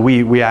 So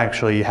we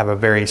actually have a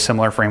very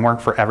similar framework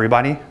for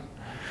everybody.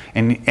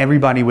 And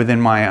everybody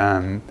within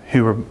my,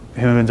 who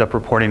ends up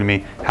reporting to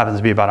me, happens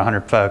to be about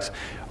 100 folks,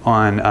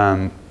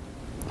 on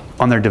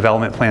their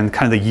development plan,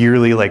 kind of the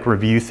yearly like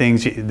review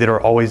things that are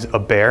always a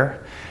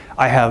bear.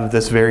 I have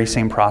this very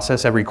same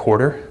process every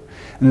quarter.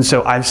 And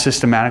so I've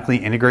systematically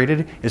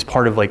integrated as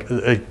part of like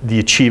the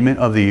achievement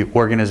of the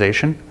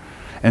organization.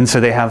 And so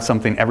they have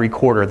something every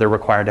quarter. They're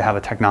required to have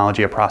a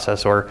technology, a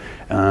process, or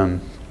an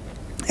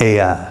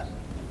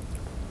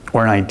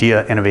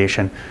idea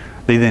innovation.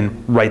 They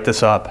then write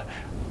this up.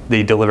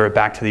 They deliver it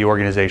back to the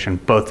organization,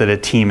 both at a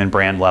team and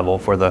brand level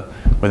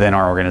within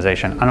our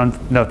organization. I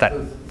don't know if that.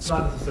 It's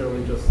not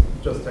necessarily just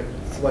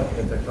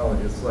selecting a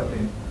technology. It's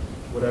selecting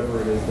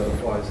whatever it is that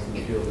applies to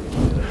the field that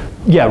you're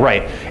in. Yeah,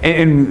 right.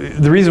 And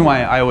the reason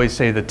why I always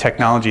say the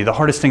technology, the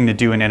hardest thing to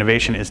do in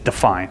innovation is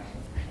define.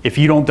 If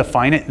you don't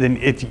define it, then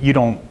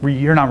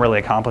you're not really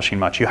accomplishing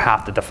much. You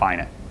have to define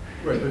it.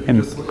 Right, but if you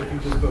just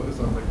focus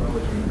on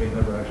technology, you may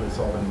never actually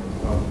solve any of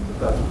those problems if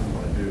that's what you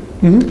want to do.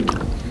 Mm-hmm.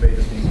 You may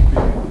just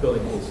be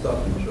building cool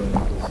stuff and showing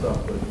cool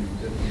stuff, but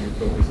if your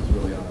focus is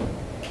really on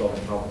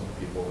solving problems for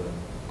people, then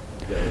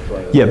yeah, that's why.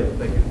 Yeah.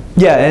 Thank you.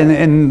 Yeah,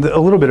 and a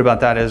little bit about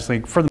that is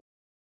like for the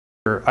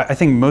I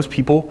think most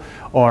people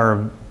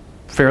are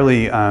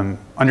fairly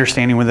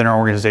understanding within our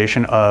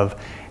organization of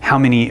how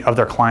many of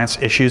their clients'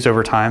 issues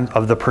over time,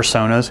 of the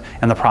personas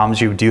and the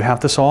problems you do have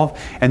to solve.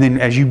 And then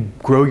as you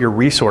grow your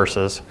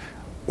resources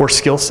or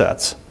skill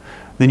sets,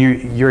 then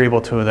you're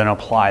able to then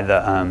apply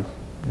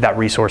that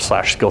resource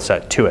 / skill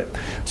set to it.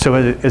 So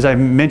as I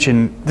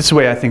mentioned, this is the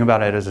way I think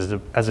about it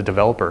as a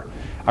developer.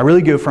 I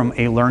really go from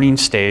a learning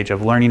stage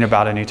of learning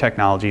about a new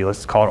technology,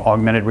 let's call it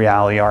augmented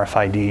reality,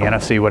 RFID,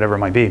 NFC, whatever it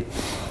might be.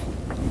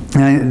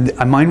 And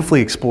I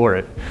mindfully explore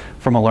it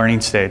from a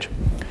learning stage.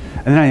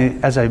 And then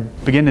as I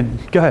begin to,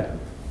 go ahead.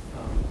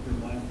 You're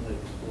mindfully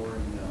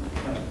exploring,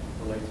 kind of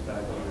relates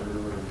back to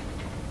your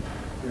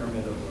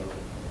pyramid of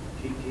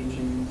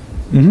teaching,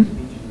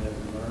 teaching that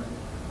we learn.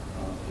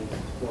 It's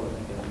explore, I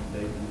think, as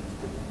David is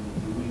the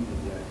doing that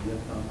the idea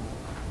comes.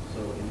 So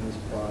in this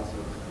process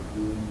of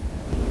doing,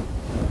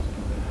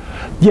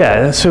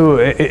 yeah, so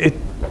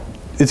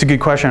it's a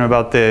good question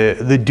about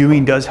the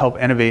doing does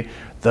help innovate.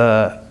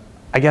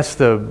 I guess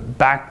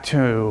back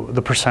to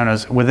the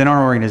personas, within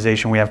our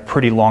organization we have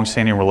pretty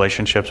long-standing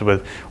relationships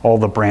with all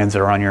the brands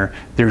that are on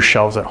their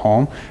shelves at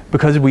home.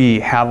 Because we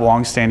have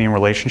long-standing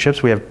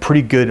relationships, we have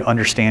pretty good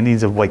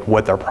understandings of like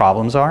what their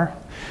problems are.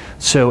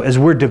 So as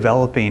we're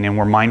developing and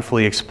we're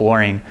mindfully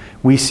exploring,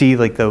 we see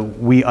like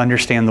we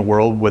understand the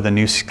world with a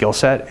new skill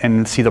set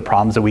and see the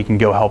problems that we can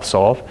go help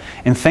solve.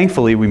 And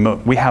thankfully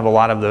we have a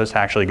lot of those to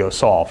actually go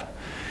solve.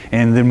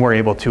 And then we're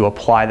able to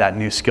apply that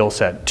new skill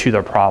set to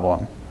their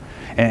problem.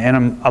 And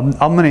I'm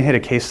going to hit a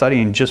case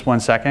study in just 1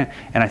 second,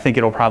 and I think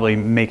it'll probably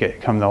make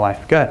it come to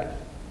life. Go ahead.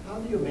 How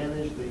do you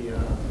manage the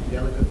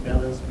delicate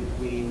balance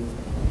between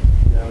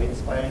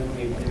inspiring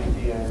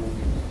creativity and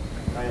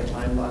kind of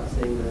time boxing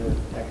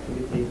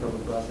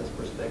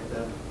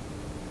perspective,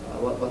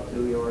 what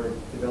do your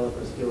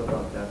developers feel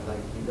about that? Like,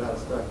 you got to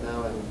start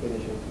now and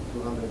finish in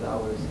 200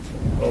 hours.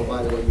 Oh,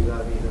 by the way, you got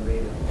to be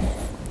innovative.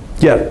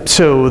 Yeah,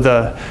 so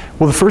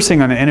the first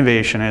thing on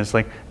innovation is,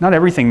 like, not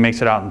everything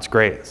makes it out and it's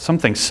great. Some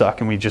things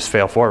suck and we just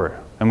fail forward,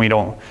 and we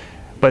don't,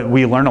 but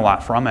we learn a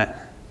lot from it.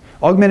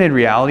 Augmented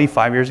reality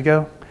 5 years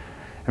ago,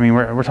 I mean,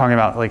 we're talking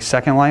about like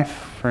Second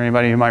Life, for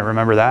anybody who might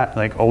remember that,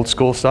 like old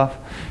school stuff.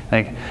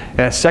 Like,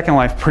 yeah, Second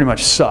Life pretty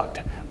much sucked,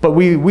 but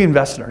we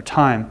invested our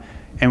time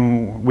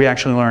and we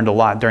actually learned a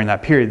lot during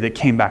that period that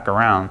came back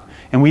around,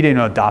 and we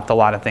didn't adopt a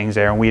lot of things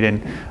there, and we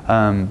didn't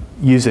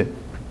use it.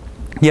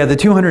 Yeah, the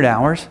 200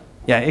 hours,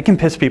 yeah, it can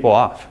piss people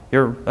off.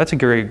 That's a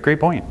great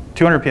point,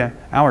 200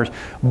 hours.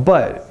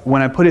 But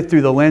when I put it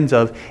through the lens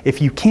of,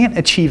 if you can't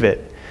achieve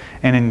it,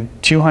 and in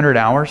 200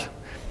 hours,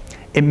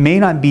 it may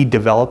not be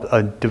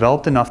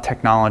developed enough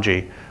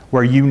technology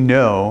where you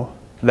know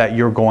that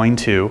you're going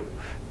to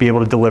be able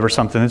to deliver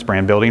something that's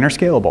brand building or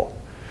scalable.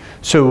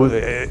 So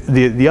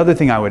the other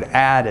thing I would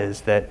add is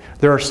that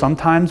there are some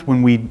times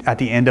when we, at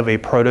the end of a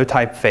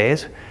prototype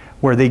phase,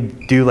 where they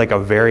do like a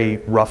very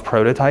rough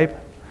prototype,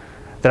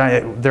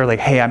 they're like,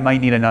 hey, I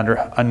might need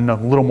a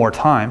little more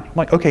time. I'm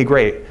like, okay,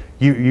 great.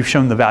 You've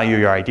shown the value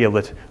of your idea.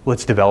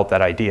 Let's develop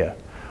that idea.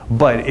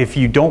 But if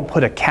you don't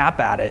put a cap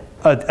at it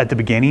at the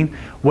beginning,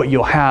 what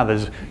you'll have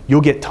is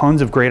you'll get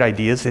tons of great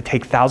ideas that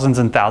take thousands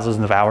and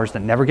thousands of hours that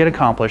never get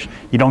accomplished.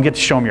 You don't get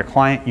to show them your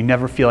client. You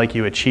never feel like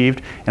you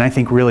achieved. And I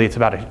think really it's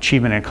about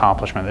achievement and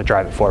accomplishment that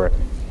drive it forward.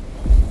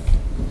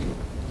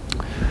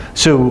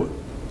 So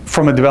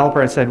from a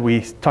developer, I said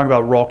we talk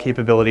about role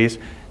capabilities,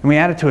 and we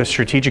add it to a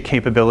strategic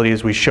capability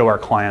as we show our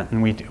client,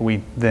 and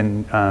we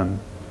then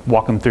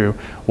walk them through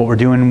what we're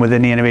doing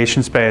within the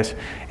innovation space,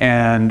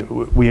 and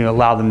we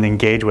allow them to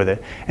engage with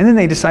it. And then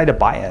they decide to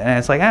buy it, and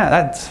it's like,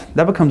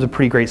 that becomes a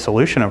pretty great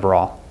solution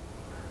overall.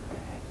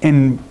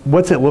 And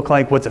what's it look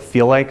like, what's it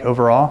feel like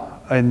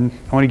overall? And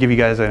I want to give you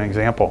guys an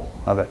example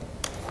of it.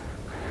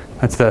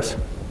 That's this.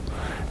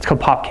 It's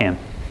called PopCam.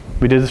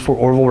 We did this for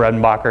Orville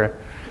Redenbacher,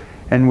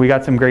 and we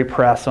got some great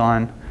press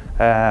on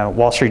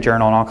Wall Street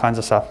Journal and all kinds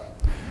of stuff.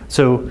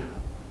 So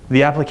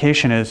the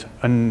application is,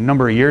 a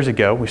number of years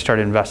ago, we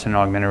started investing in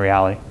augmented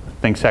reality,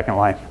 think Second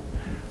Life,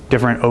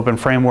 different open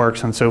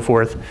frameworks and so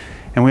forth.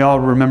 And we all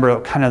remember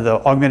kind of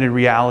the augmented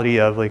reality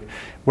of like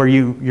where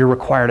you're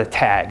required a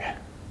tag.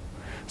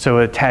 So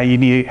a tag, you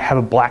need to have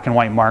a black and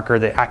white marker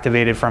that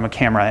activated from a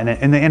camera,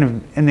 and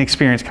the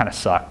experience kind of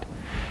sucked.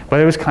 But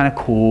it was kind of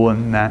cool,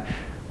 and well,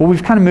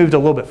 we've kind of moved a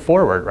little bit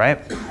forward, right?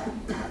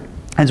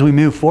 As we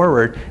move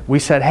forward, we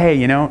said, hey,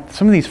 you know,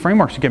 some of these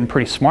frameworks are getting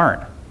pretty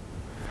smart.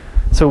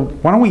 So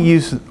why don't we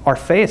use our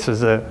face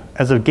as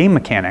a game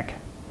mechanic,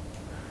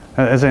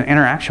 as an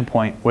interaction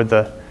point with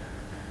the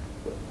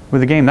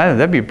game?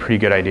 That'd be a pretty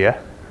good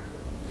idea.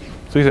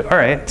 So we said, all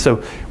right.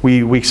 So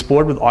we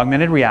explored with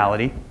augmented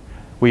reality.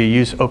 We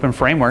use open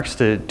frameworks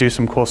to do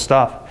some cool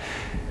stuff.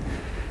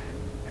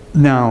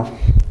 Now,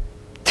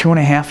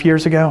 2.5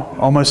 years ago,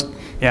 almost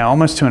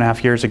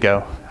 2.5 years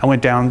ago, I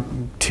went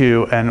down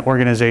to an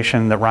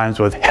organization that rhymes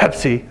with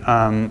Pepsi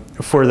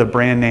for the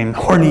brand name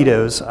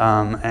Hornitos,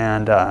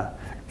 and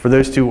for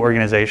those two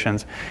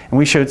organizations. And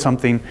we showed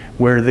something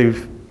where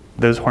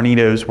those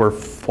Hornitos were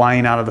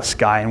flying out of the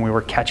sky and we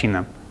were catching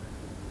them.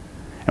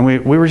 And we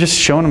were just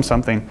showing them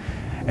something.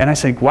 And I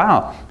said,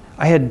 wow,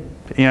 I had,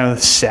 you know,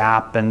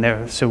 SAP, and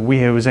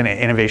it was an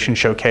innovation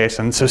showcase,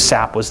 and so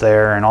SAP was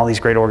there, and all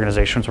these great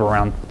organizations were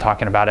around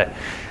talking about it.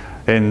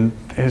 And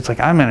it's like,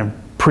 I'm in a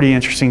pretty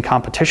interesting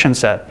competition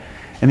set.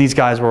 And these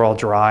guys were all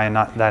dry and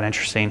not that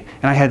interesting.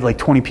 And I had like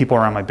 20 people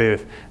around my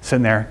booth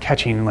sitting there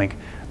catching like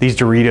these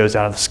Doritos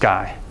out of the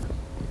sky.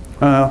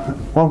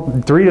 Well,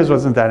 Doritos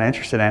wasn't that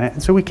interested in it,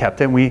 and so we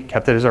kept it, and we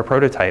kept it as our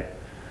prototype.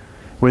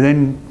 We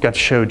then got to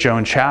show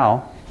Joan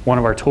Chow, one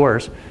of our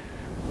tours,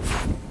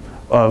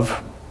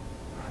 of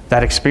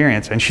that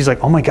experience. And she's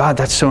like, oh my God,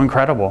 that's so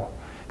incredible.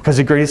 Because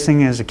the greatest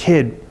thing as a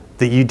kid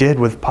that you did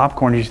with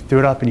popcorn, you threw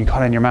it up and you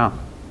caught it in your mouth.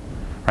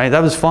 Right?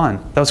 That was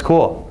fun. That was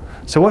cool.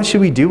 So what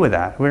should we do with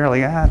that? We were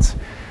like,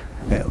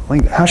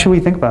 how should we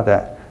think about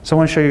that? So I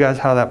want to show you guys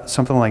how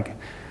something like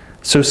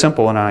so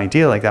simple and an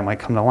idea like that might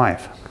come to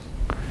life.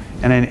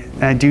 And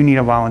I do need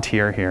a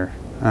volunteer here.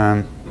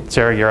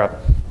 Sarah, you're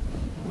up.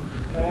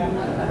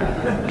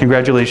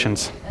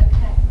 Congratulations.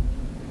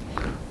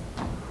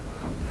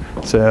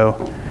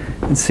 So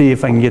let's see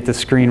if I can get the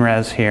screen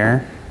res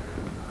here.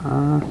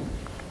 I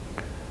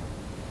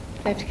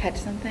have to catch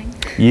something?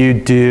 You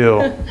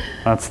do.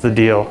 That's the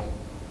deal.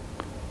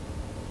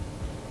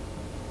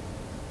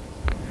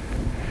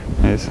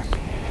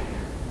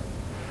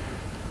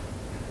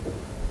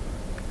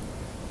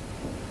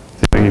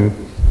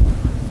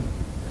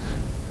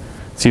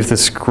 See if the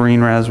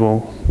screen res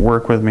will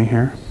work with me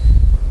here.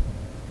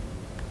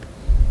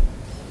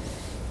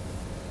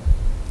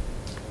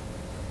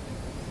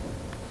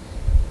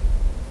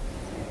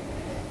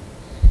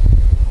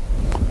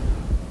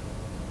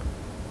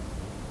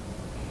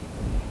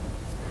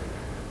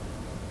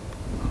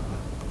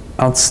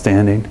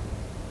 Outstanding.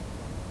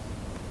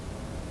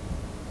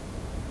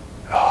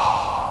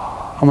 Oh,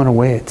 I'm gonna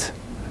wait.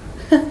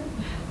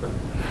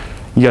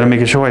 You gotta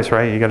make a choice,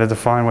 right? You gotta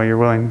define what you're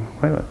willing to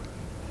wait with.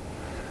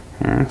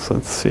 All right, so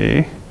let's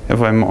see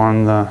if I'm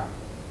on the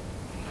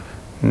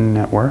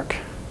network.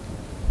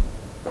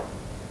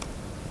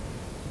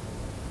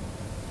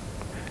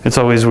 It's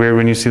always weird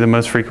when you see the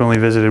most frequently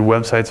visited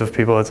websites of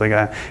people. It's like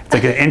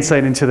an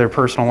insight into their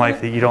personal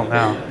life that you don't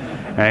know,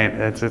 right?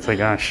 It's like,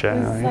 oh shit.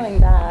 It's something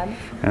bad.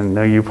 And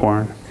no you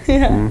porn.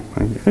 Yeah.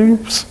 Like,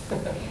 oops.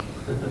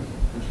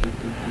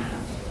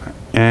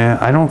 And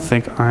I don't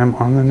think I'm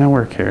on the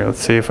network here. Let's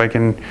see if I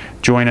can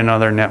join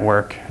another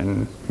network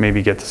and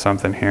maybe get to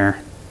something here.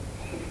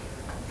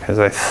 Because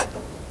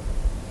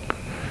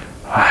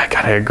I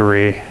gotta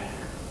agree.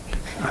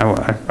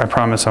 I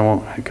promise I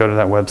won't go to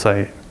that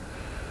website.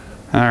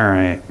 All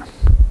right.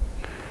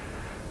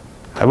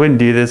 I wouldn't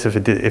do this if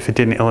it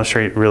didn't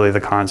illustrate really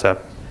the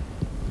concept.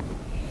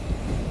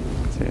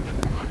 Let's see if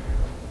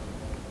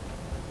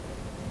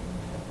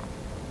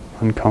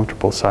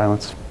uncomfortable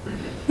silence.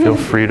 Feel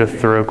free to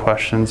throw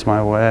questions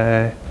my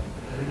way.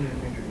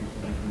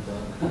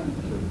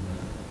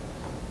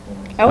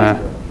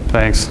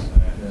 Thanks.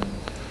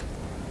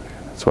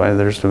 That's why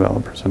there's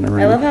developers in the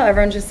room. I love how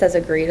everyone just says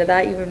agree to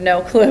that. You have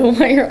no clue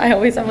what you're. I'm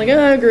like,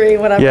 oh, agree,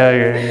 whatever. Yeah, I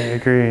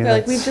agree. They're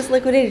like, we've just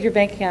liquidated your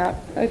bank account.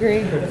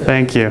 Agree.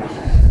 Thank you.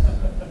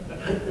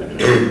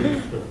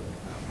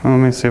 Well,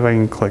 let me see if I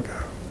can click.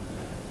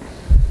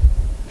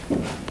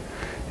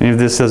 And if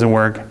this doesn't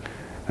work,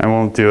 I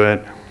won't do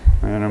it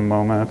in a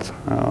moment.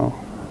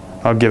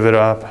 I'll give it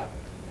up.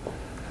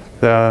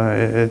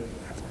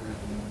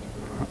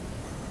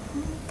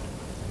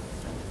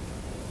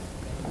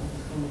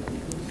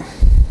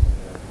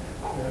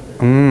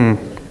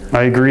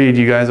 I agreed.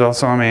 You guys all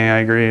saw me. I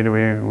agreed.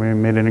 We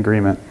made an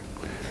agreement.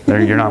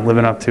 You're not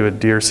living up to it,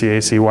 dear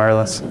CAC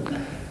Wireless.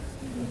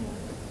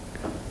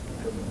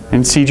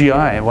 And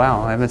CGI.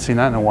 Wow, I haven't seen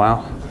that in a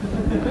while.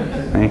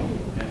 Hey.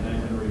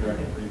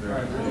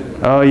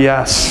 Oh,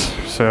 yes.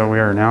 So we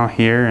are now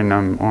here, and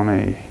I'm on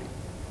a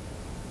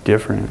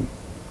different.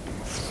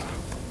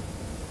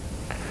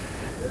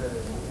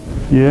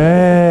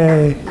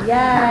 Yay!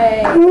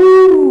 Yay!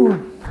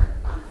 Woo!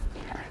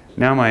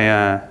 Now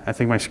I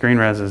think my screen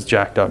res is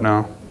jacked up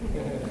now.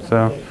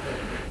 So,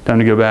 time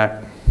to go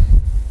back,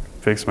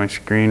 fix my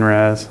screen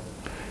res.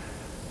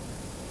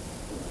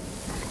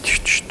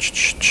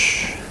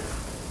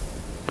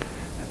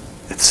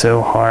 It's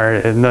so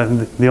hard. And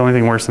the only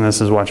thing worse than this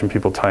is watching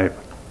people type.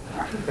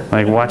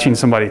 Like watching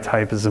somebody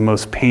type is the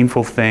most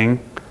painful thing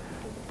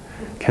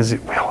because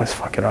we always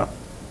fuck it up.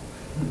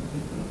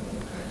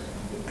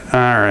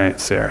 All right,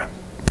 Sarah.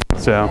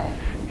 So,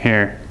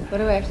 here. What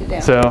do I have to do?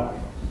 So,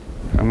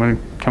 I'm going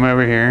to come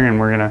over here and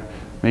we're going to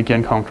make you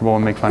uncomfortable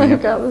and make fun of you. Oh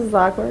God, this is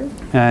awkward.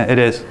 It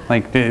is.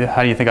 Like,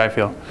 how do you think I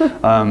feel?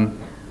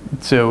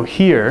 So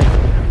here,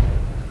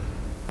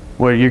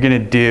 what you're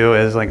going to do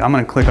is, like, I'm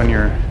going to click on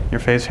your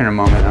face here in a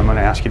moment. I'm going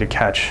to ask you to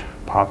catch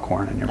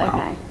popcorn in your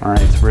mouth. All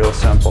right, it's real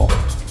simple.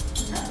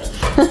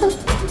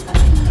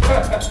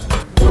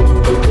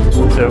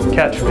 So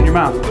catch in your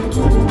mouth.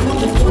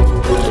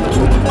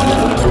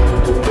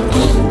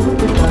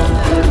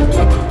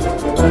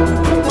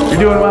 You're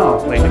doing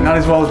well. Like, not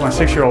as well as my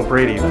 6-year-old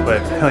Brady,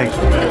 but like.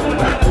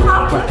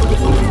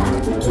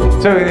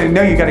 So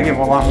no, you got to give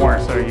a lot more.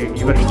 So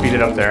you better speed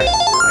it up there.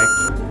 Like,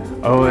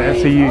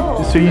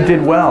 oh, so you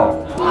did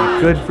well.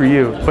 Like, good for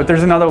you. But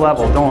there's another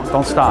level.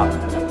 Don't stop.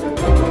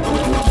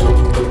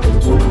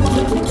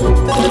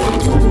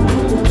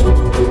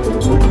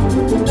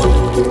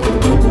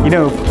 You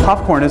know,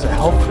 popcorn is a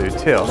health food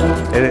too.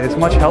 It's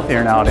much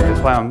healthier nowadays.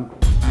 Wow.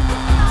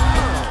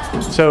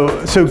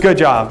 So good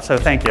job. So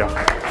thank you.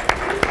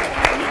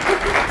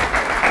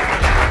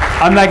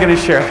 I'm not going to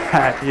share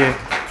that.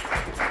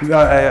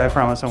 I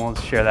promise I won't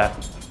share that.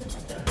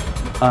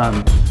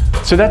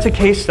 So that's a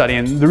case study,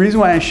 and the reason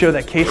why I show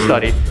that case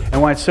study and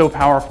why it's so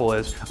powerful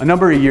is a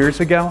number of years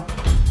ago,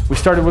 we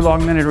started with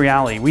augmented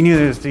reality. We knew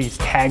there was these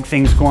tag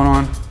things going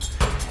on,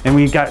 and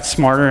we got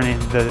smarter, and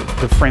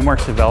the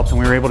frameworks developed, and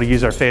we were able to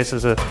use our face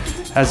as a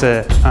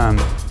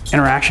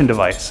interaction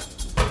device.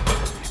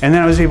 And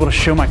then I was able to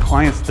show my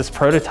clients this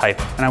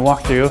prototype, and I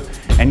walked through,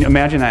 and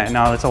imagine that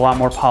now, it's a lot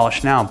more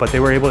polished now, but they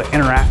were able to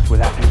interact with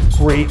that in a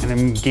great and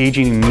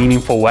engaging,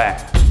 meaningful way.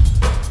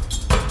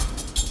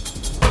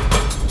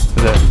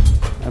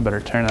 I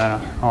better turn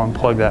that on. I'll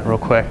unplug that real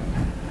quick.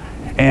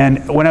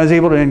 And when I was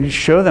able to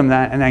show them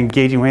that in an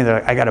engaging way, they're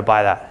like, I gotta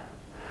buy that.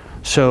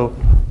 So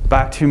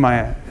back to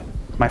my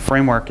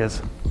framework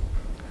is,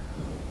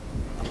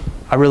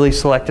 I really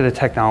selected a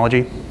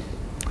technology,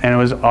 and it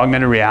was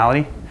augmented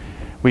reality.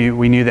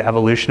 We knew the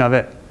evolution of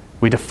it.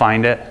 We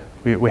defined it.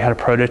 We had a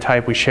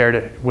prototype. We shared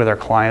it with our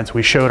clients.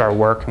 We showed our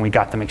work, and we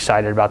got them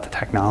excited about the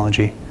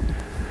technology.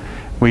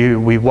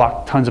 We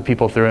walked tons of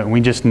people through it, and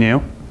we just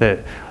knew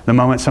that the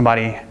moment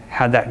somebody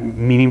had that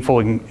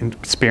meaningful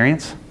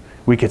experience,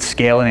 we could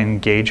scale and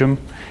engage them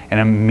in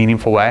a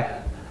meaningful way.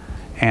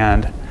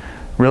 And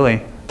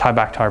really, tie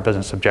back to our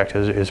business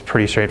objectives is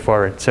pretty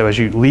straightforward. So as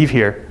you leave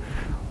here,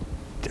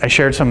 I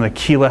shared some of the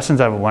key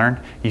lessons I've learned.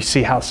 You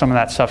see how some of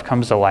that stuff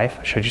comes to life.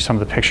 I showed you some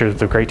of the pictures of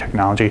the great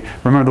technology.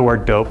 Remember the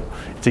word dope.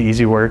 It's an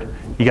easy word.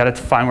 You got to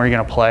find where you're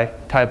going to play,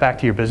 tie it back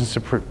to your business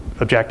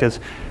objectives,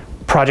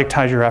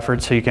 projectize your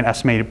efforts so you can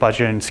estimate a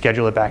budget and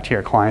schedule it back to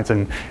your clients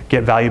and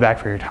get value back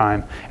for your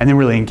time, and then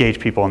really engage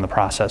people in the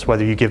process.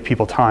 Whether you give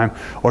people time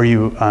or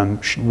you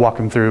walk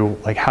them through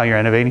like how you're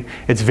innovating,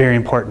 it's very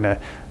important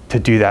to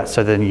do that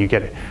so then you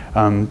get it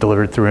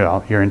delivered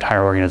throughout your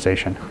entire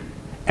organization.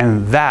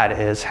 And that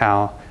is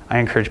how I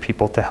encourage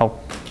people to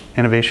help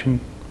innovation,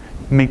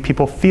 make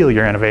people feel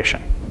your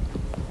innovation.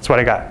 That's what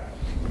I got.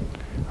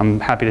 I'm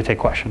happy to take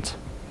questions.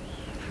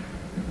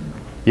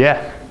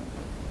 Yeah?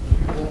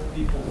 You walk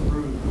people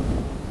through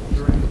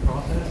during the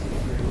process of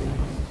creating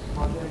these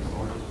projects,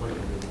 or just wait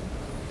to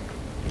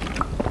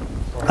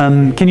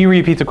do it? Can you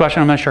repeat the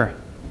question? I'm not sure.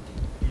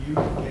 Do you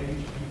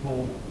engage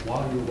people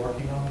while you're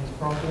working on these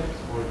projects,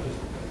 or just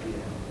at the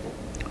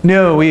end?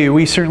 No,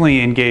 we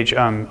certainly engage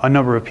a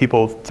number of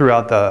people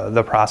throughout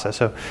the process.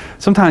 So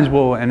sometimes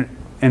we'll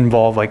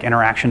involve like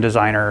interaction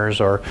designers,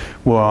 or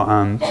we'll,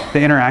 the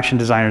interaction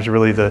designers are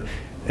really the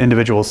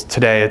individuals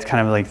today. It's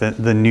kind of like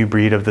the new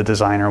breed of the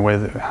designer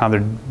with how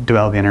they're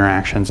developing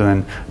interactions,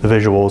 and then the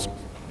visuals.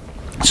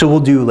 So we'll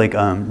do like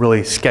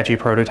really sketchy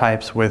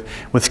prototypes with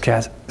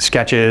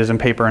sketches and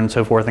paper and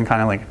so forth, and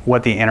kind of like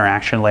what the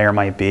interaction layer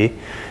might be.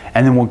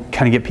 And then we'll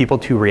kind of get people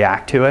to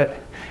react to it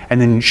and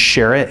then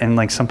share it in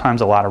like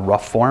sometimes a lot of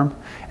rough form,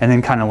 and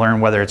then kind of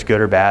learn whether it's good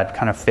or bad,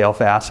 kind of fail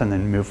fast and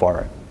then move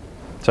forward.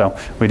 So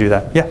we do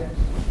that. Yeah?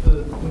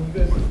 When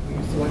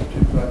you select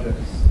two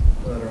projects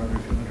that are under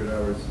 200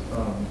 hours,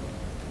 I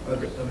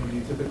mean, do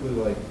you typically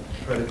like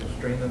try to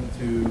constrain them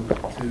to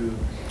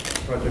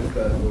projects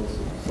that will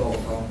solve a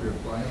problem for your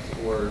clients,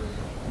 or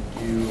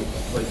do you,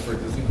 like for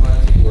existing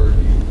clients, or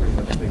do you pretty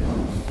much take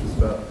on just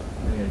about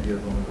any idea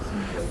of one of the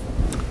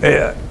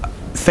scenes?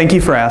 Thank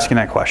you for asking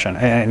that question.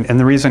 And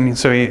the reason,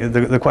 so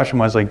the question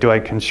was like, do I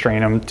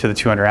constrain them to the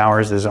 200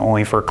 hours? Is it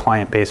only for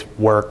client-based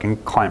work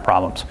and client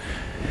problems?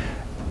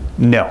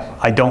 No,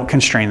 I don't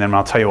constrain them, and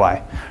I'll tell you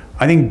why.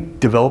 I think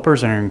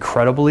developers are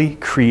incredibly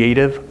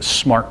creative,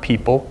 smart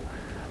people.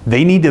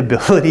 They need the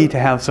ability to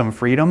have some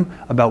freedom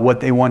about what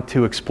they want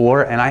to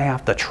explore, and I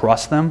have to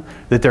trust them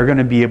that they're going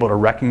to be able to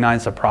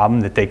recognize a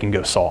problem that they can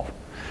go solve.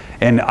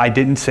 And I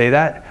didn't say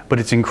that, but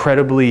it's an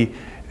incredibly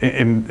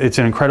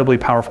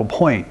powerful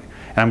point.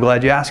 And I'm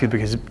glad you asked it,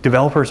 because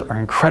developers are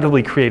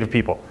incredibly creative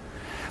people.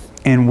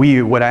 And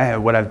what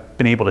I've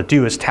been able to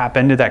do is tap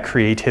into that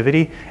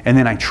creativity, and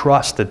then I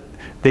trust that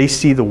they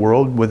see the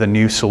world with a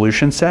new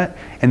solution set,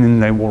 and then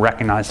they will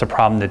recognize the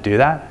problem to do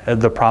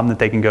that, the problem that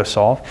they can go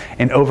solve.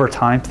 And over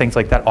time, things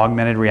like that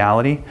augmented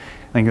reality,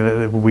 like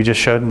we just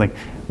showed, like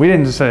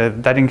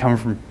that didn't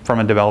come from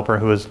a developer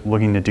who was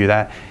looking to do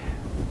that.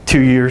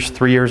 2 years,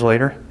 3 years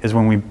later is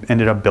when we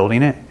ended up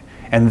building it,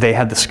 and they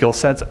had the skill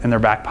sets in their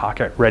back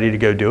pocket ready to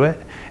go do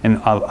it. And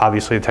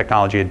obviously the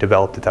technology had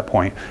developed at that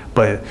point,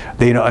 but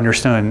they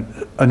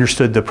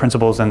understood the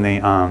principles and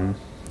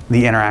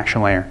the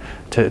interaction layer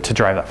to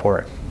drive that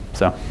forward.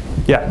 So,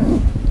 yeah. Do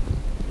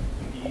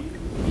you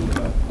keep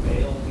a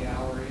fail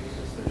gallery,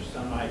 because there's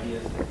some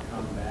ideas that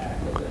come back?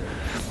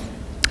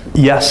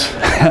 Yes,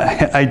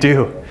 I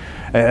do.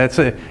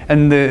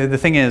 And the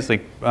thing is,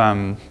 like,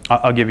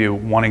 I'll give you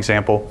one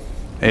example.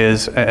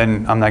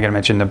 And I'm not going to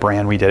mention the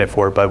brand we did it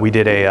for, but we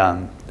did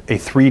a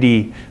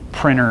 3D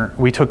printer.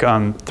 We took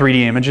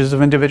 3D images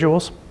of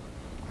individuals,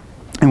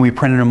 and we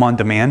printed them on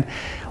demand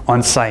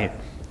on site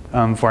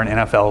for an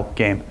NFL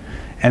game.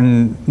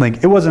 And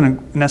like, it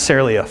wasn't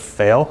necessarily a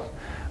fail,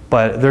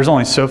 but there's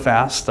only so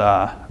fast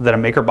that a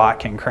MakerBot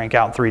can crank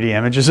out 3D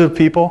images of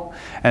people,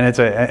 and it's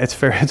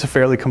a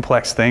fairly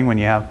complex thing when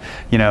you have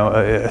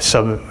a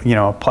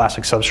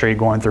plastic substrate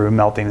going through,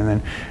 melting,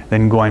 and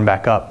then going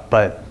back up.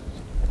 But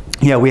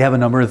yeah, we have a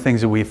number of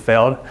things that we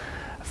failed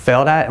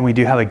at, and we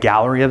do have a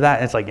gallery of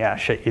that. It's like, yeah,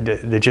 shit,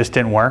 it just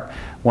didn't work.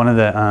 One of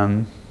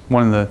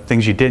the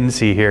things you didn't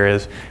see here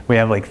is we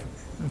have like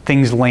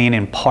things laying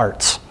in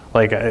parts,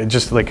 like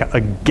just like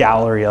a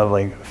gallery of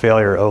like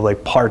failure of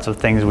like parts of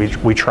things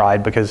we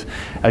tried, because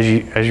as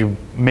you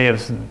may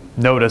have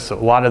noticed, a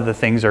lot of the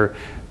things are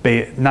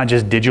not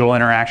just digital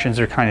interactions,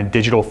 they're kind of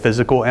digital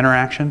physical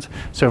interactions.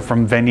 So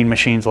from vending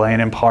machines laying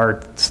in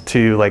parts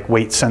to like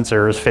weight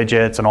sensors,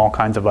 fidgets, and all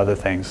kinds of other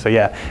things. So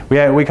yeah,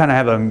 we kind of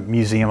have a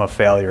museum of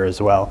failure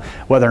as well,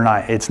 whether or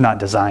not it's not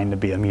designed to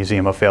be a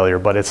museum of failure,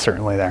 but it's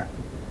certainly there.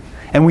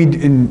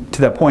 And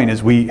to that point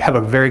is we have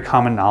a very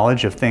common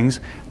knowledge of things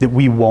that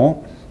we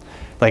won't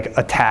like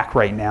attack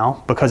right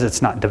now because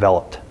it's not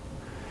developed.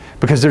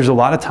 Because there's a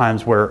lot of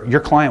times where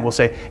your client will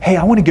say, hey,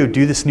 I want to go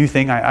do this new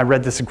thing. I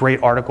read this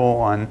great article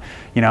on,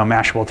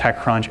 Mashable,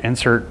 TechCrunch,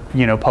 insert,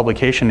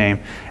 publication name,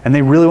 and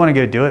they really want to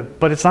go do it,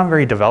 but it's not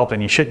very developed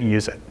and you shouldn't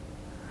use it.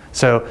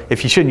 So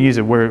if you shouldn't use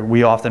it,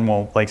 we often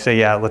will like say,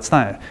 yeah, let's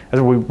not.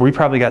 We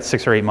probably got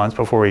 6 or 8 months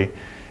before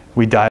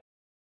we dive,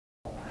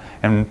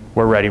 and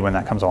we're ready when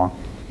that comes along.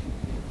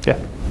 Yeah.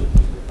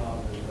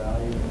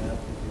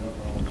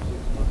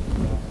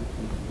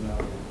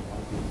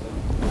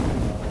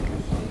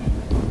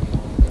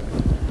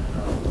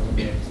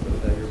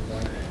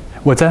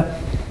 What's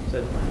that?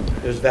 Said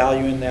there's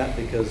value in that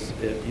because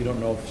you don't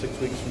know if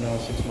 6 weeks from now,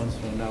 6 months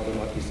from now, there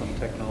might be some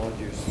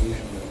technology or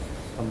solution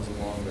that comes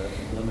along that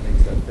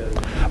eliminates that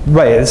failure.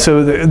 Right.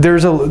 So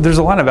there's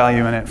a lot of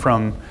value in it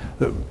from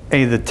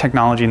the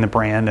technology and the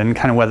brand and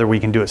kind of whether we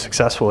can do it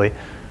successfully.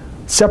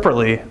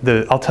 Separately,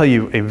 I'll tell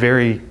you a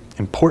very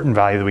important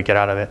value that we get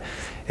out of it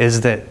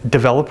is that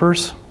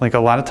developers, like a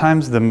lot of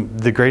times,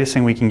 the greatest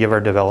thing we can give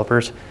our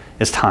developers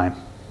is time.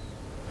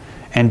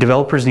 And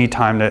developers need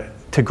time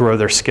to grow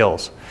their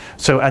skills.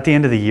 So at the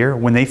end of the year,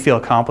 when they feel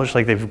accomplished,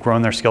 like they've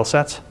grown their skill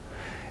sets,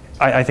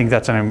 I think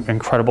that's an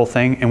incredible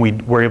thing, and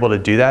we're able to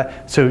do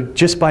that. So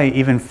just by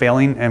even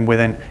failing and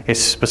within a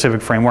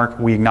specific framework,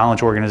 we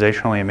acknowledge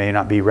organizationally it may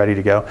not be ready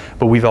to go,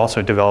 but we've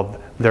also developed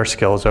their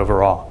skills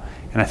overall.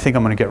 And I think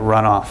I'm going to get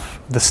run off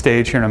the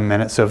stage here in a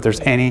minute, so if there's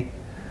any,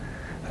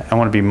 I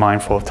want to be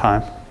mindful of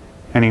time.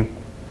 Let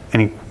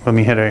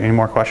me hit any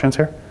more questions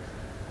here?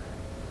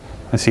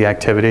 I see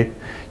activity.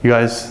 You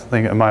guys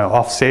think, am I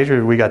off stage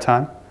or we got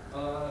time?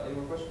 Any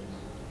more questions?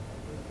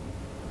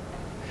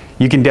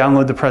 You can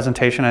download the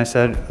presentation I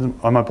said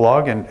on my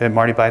blog and at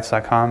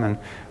martybytes.com. And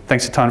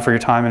thanks a ton for your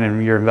time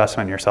and your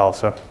investment in yourself.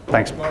 So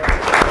thanks.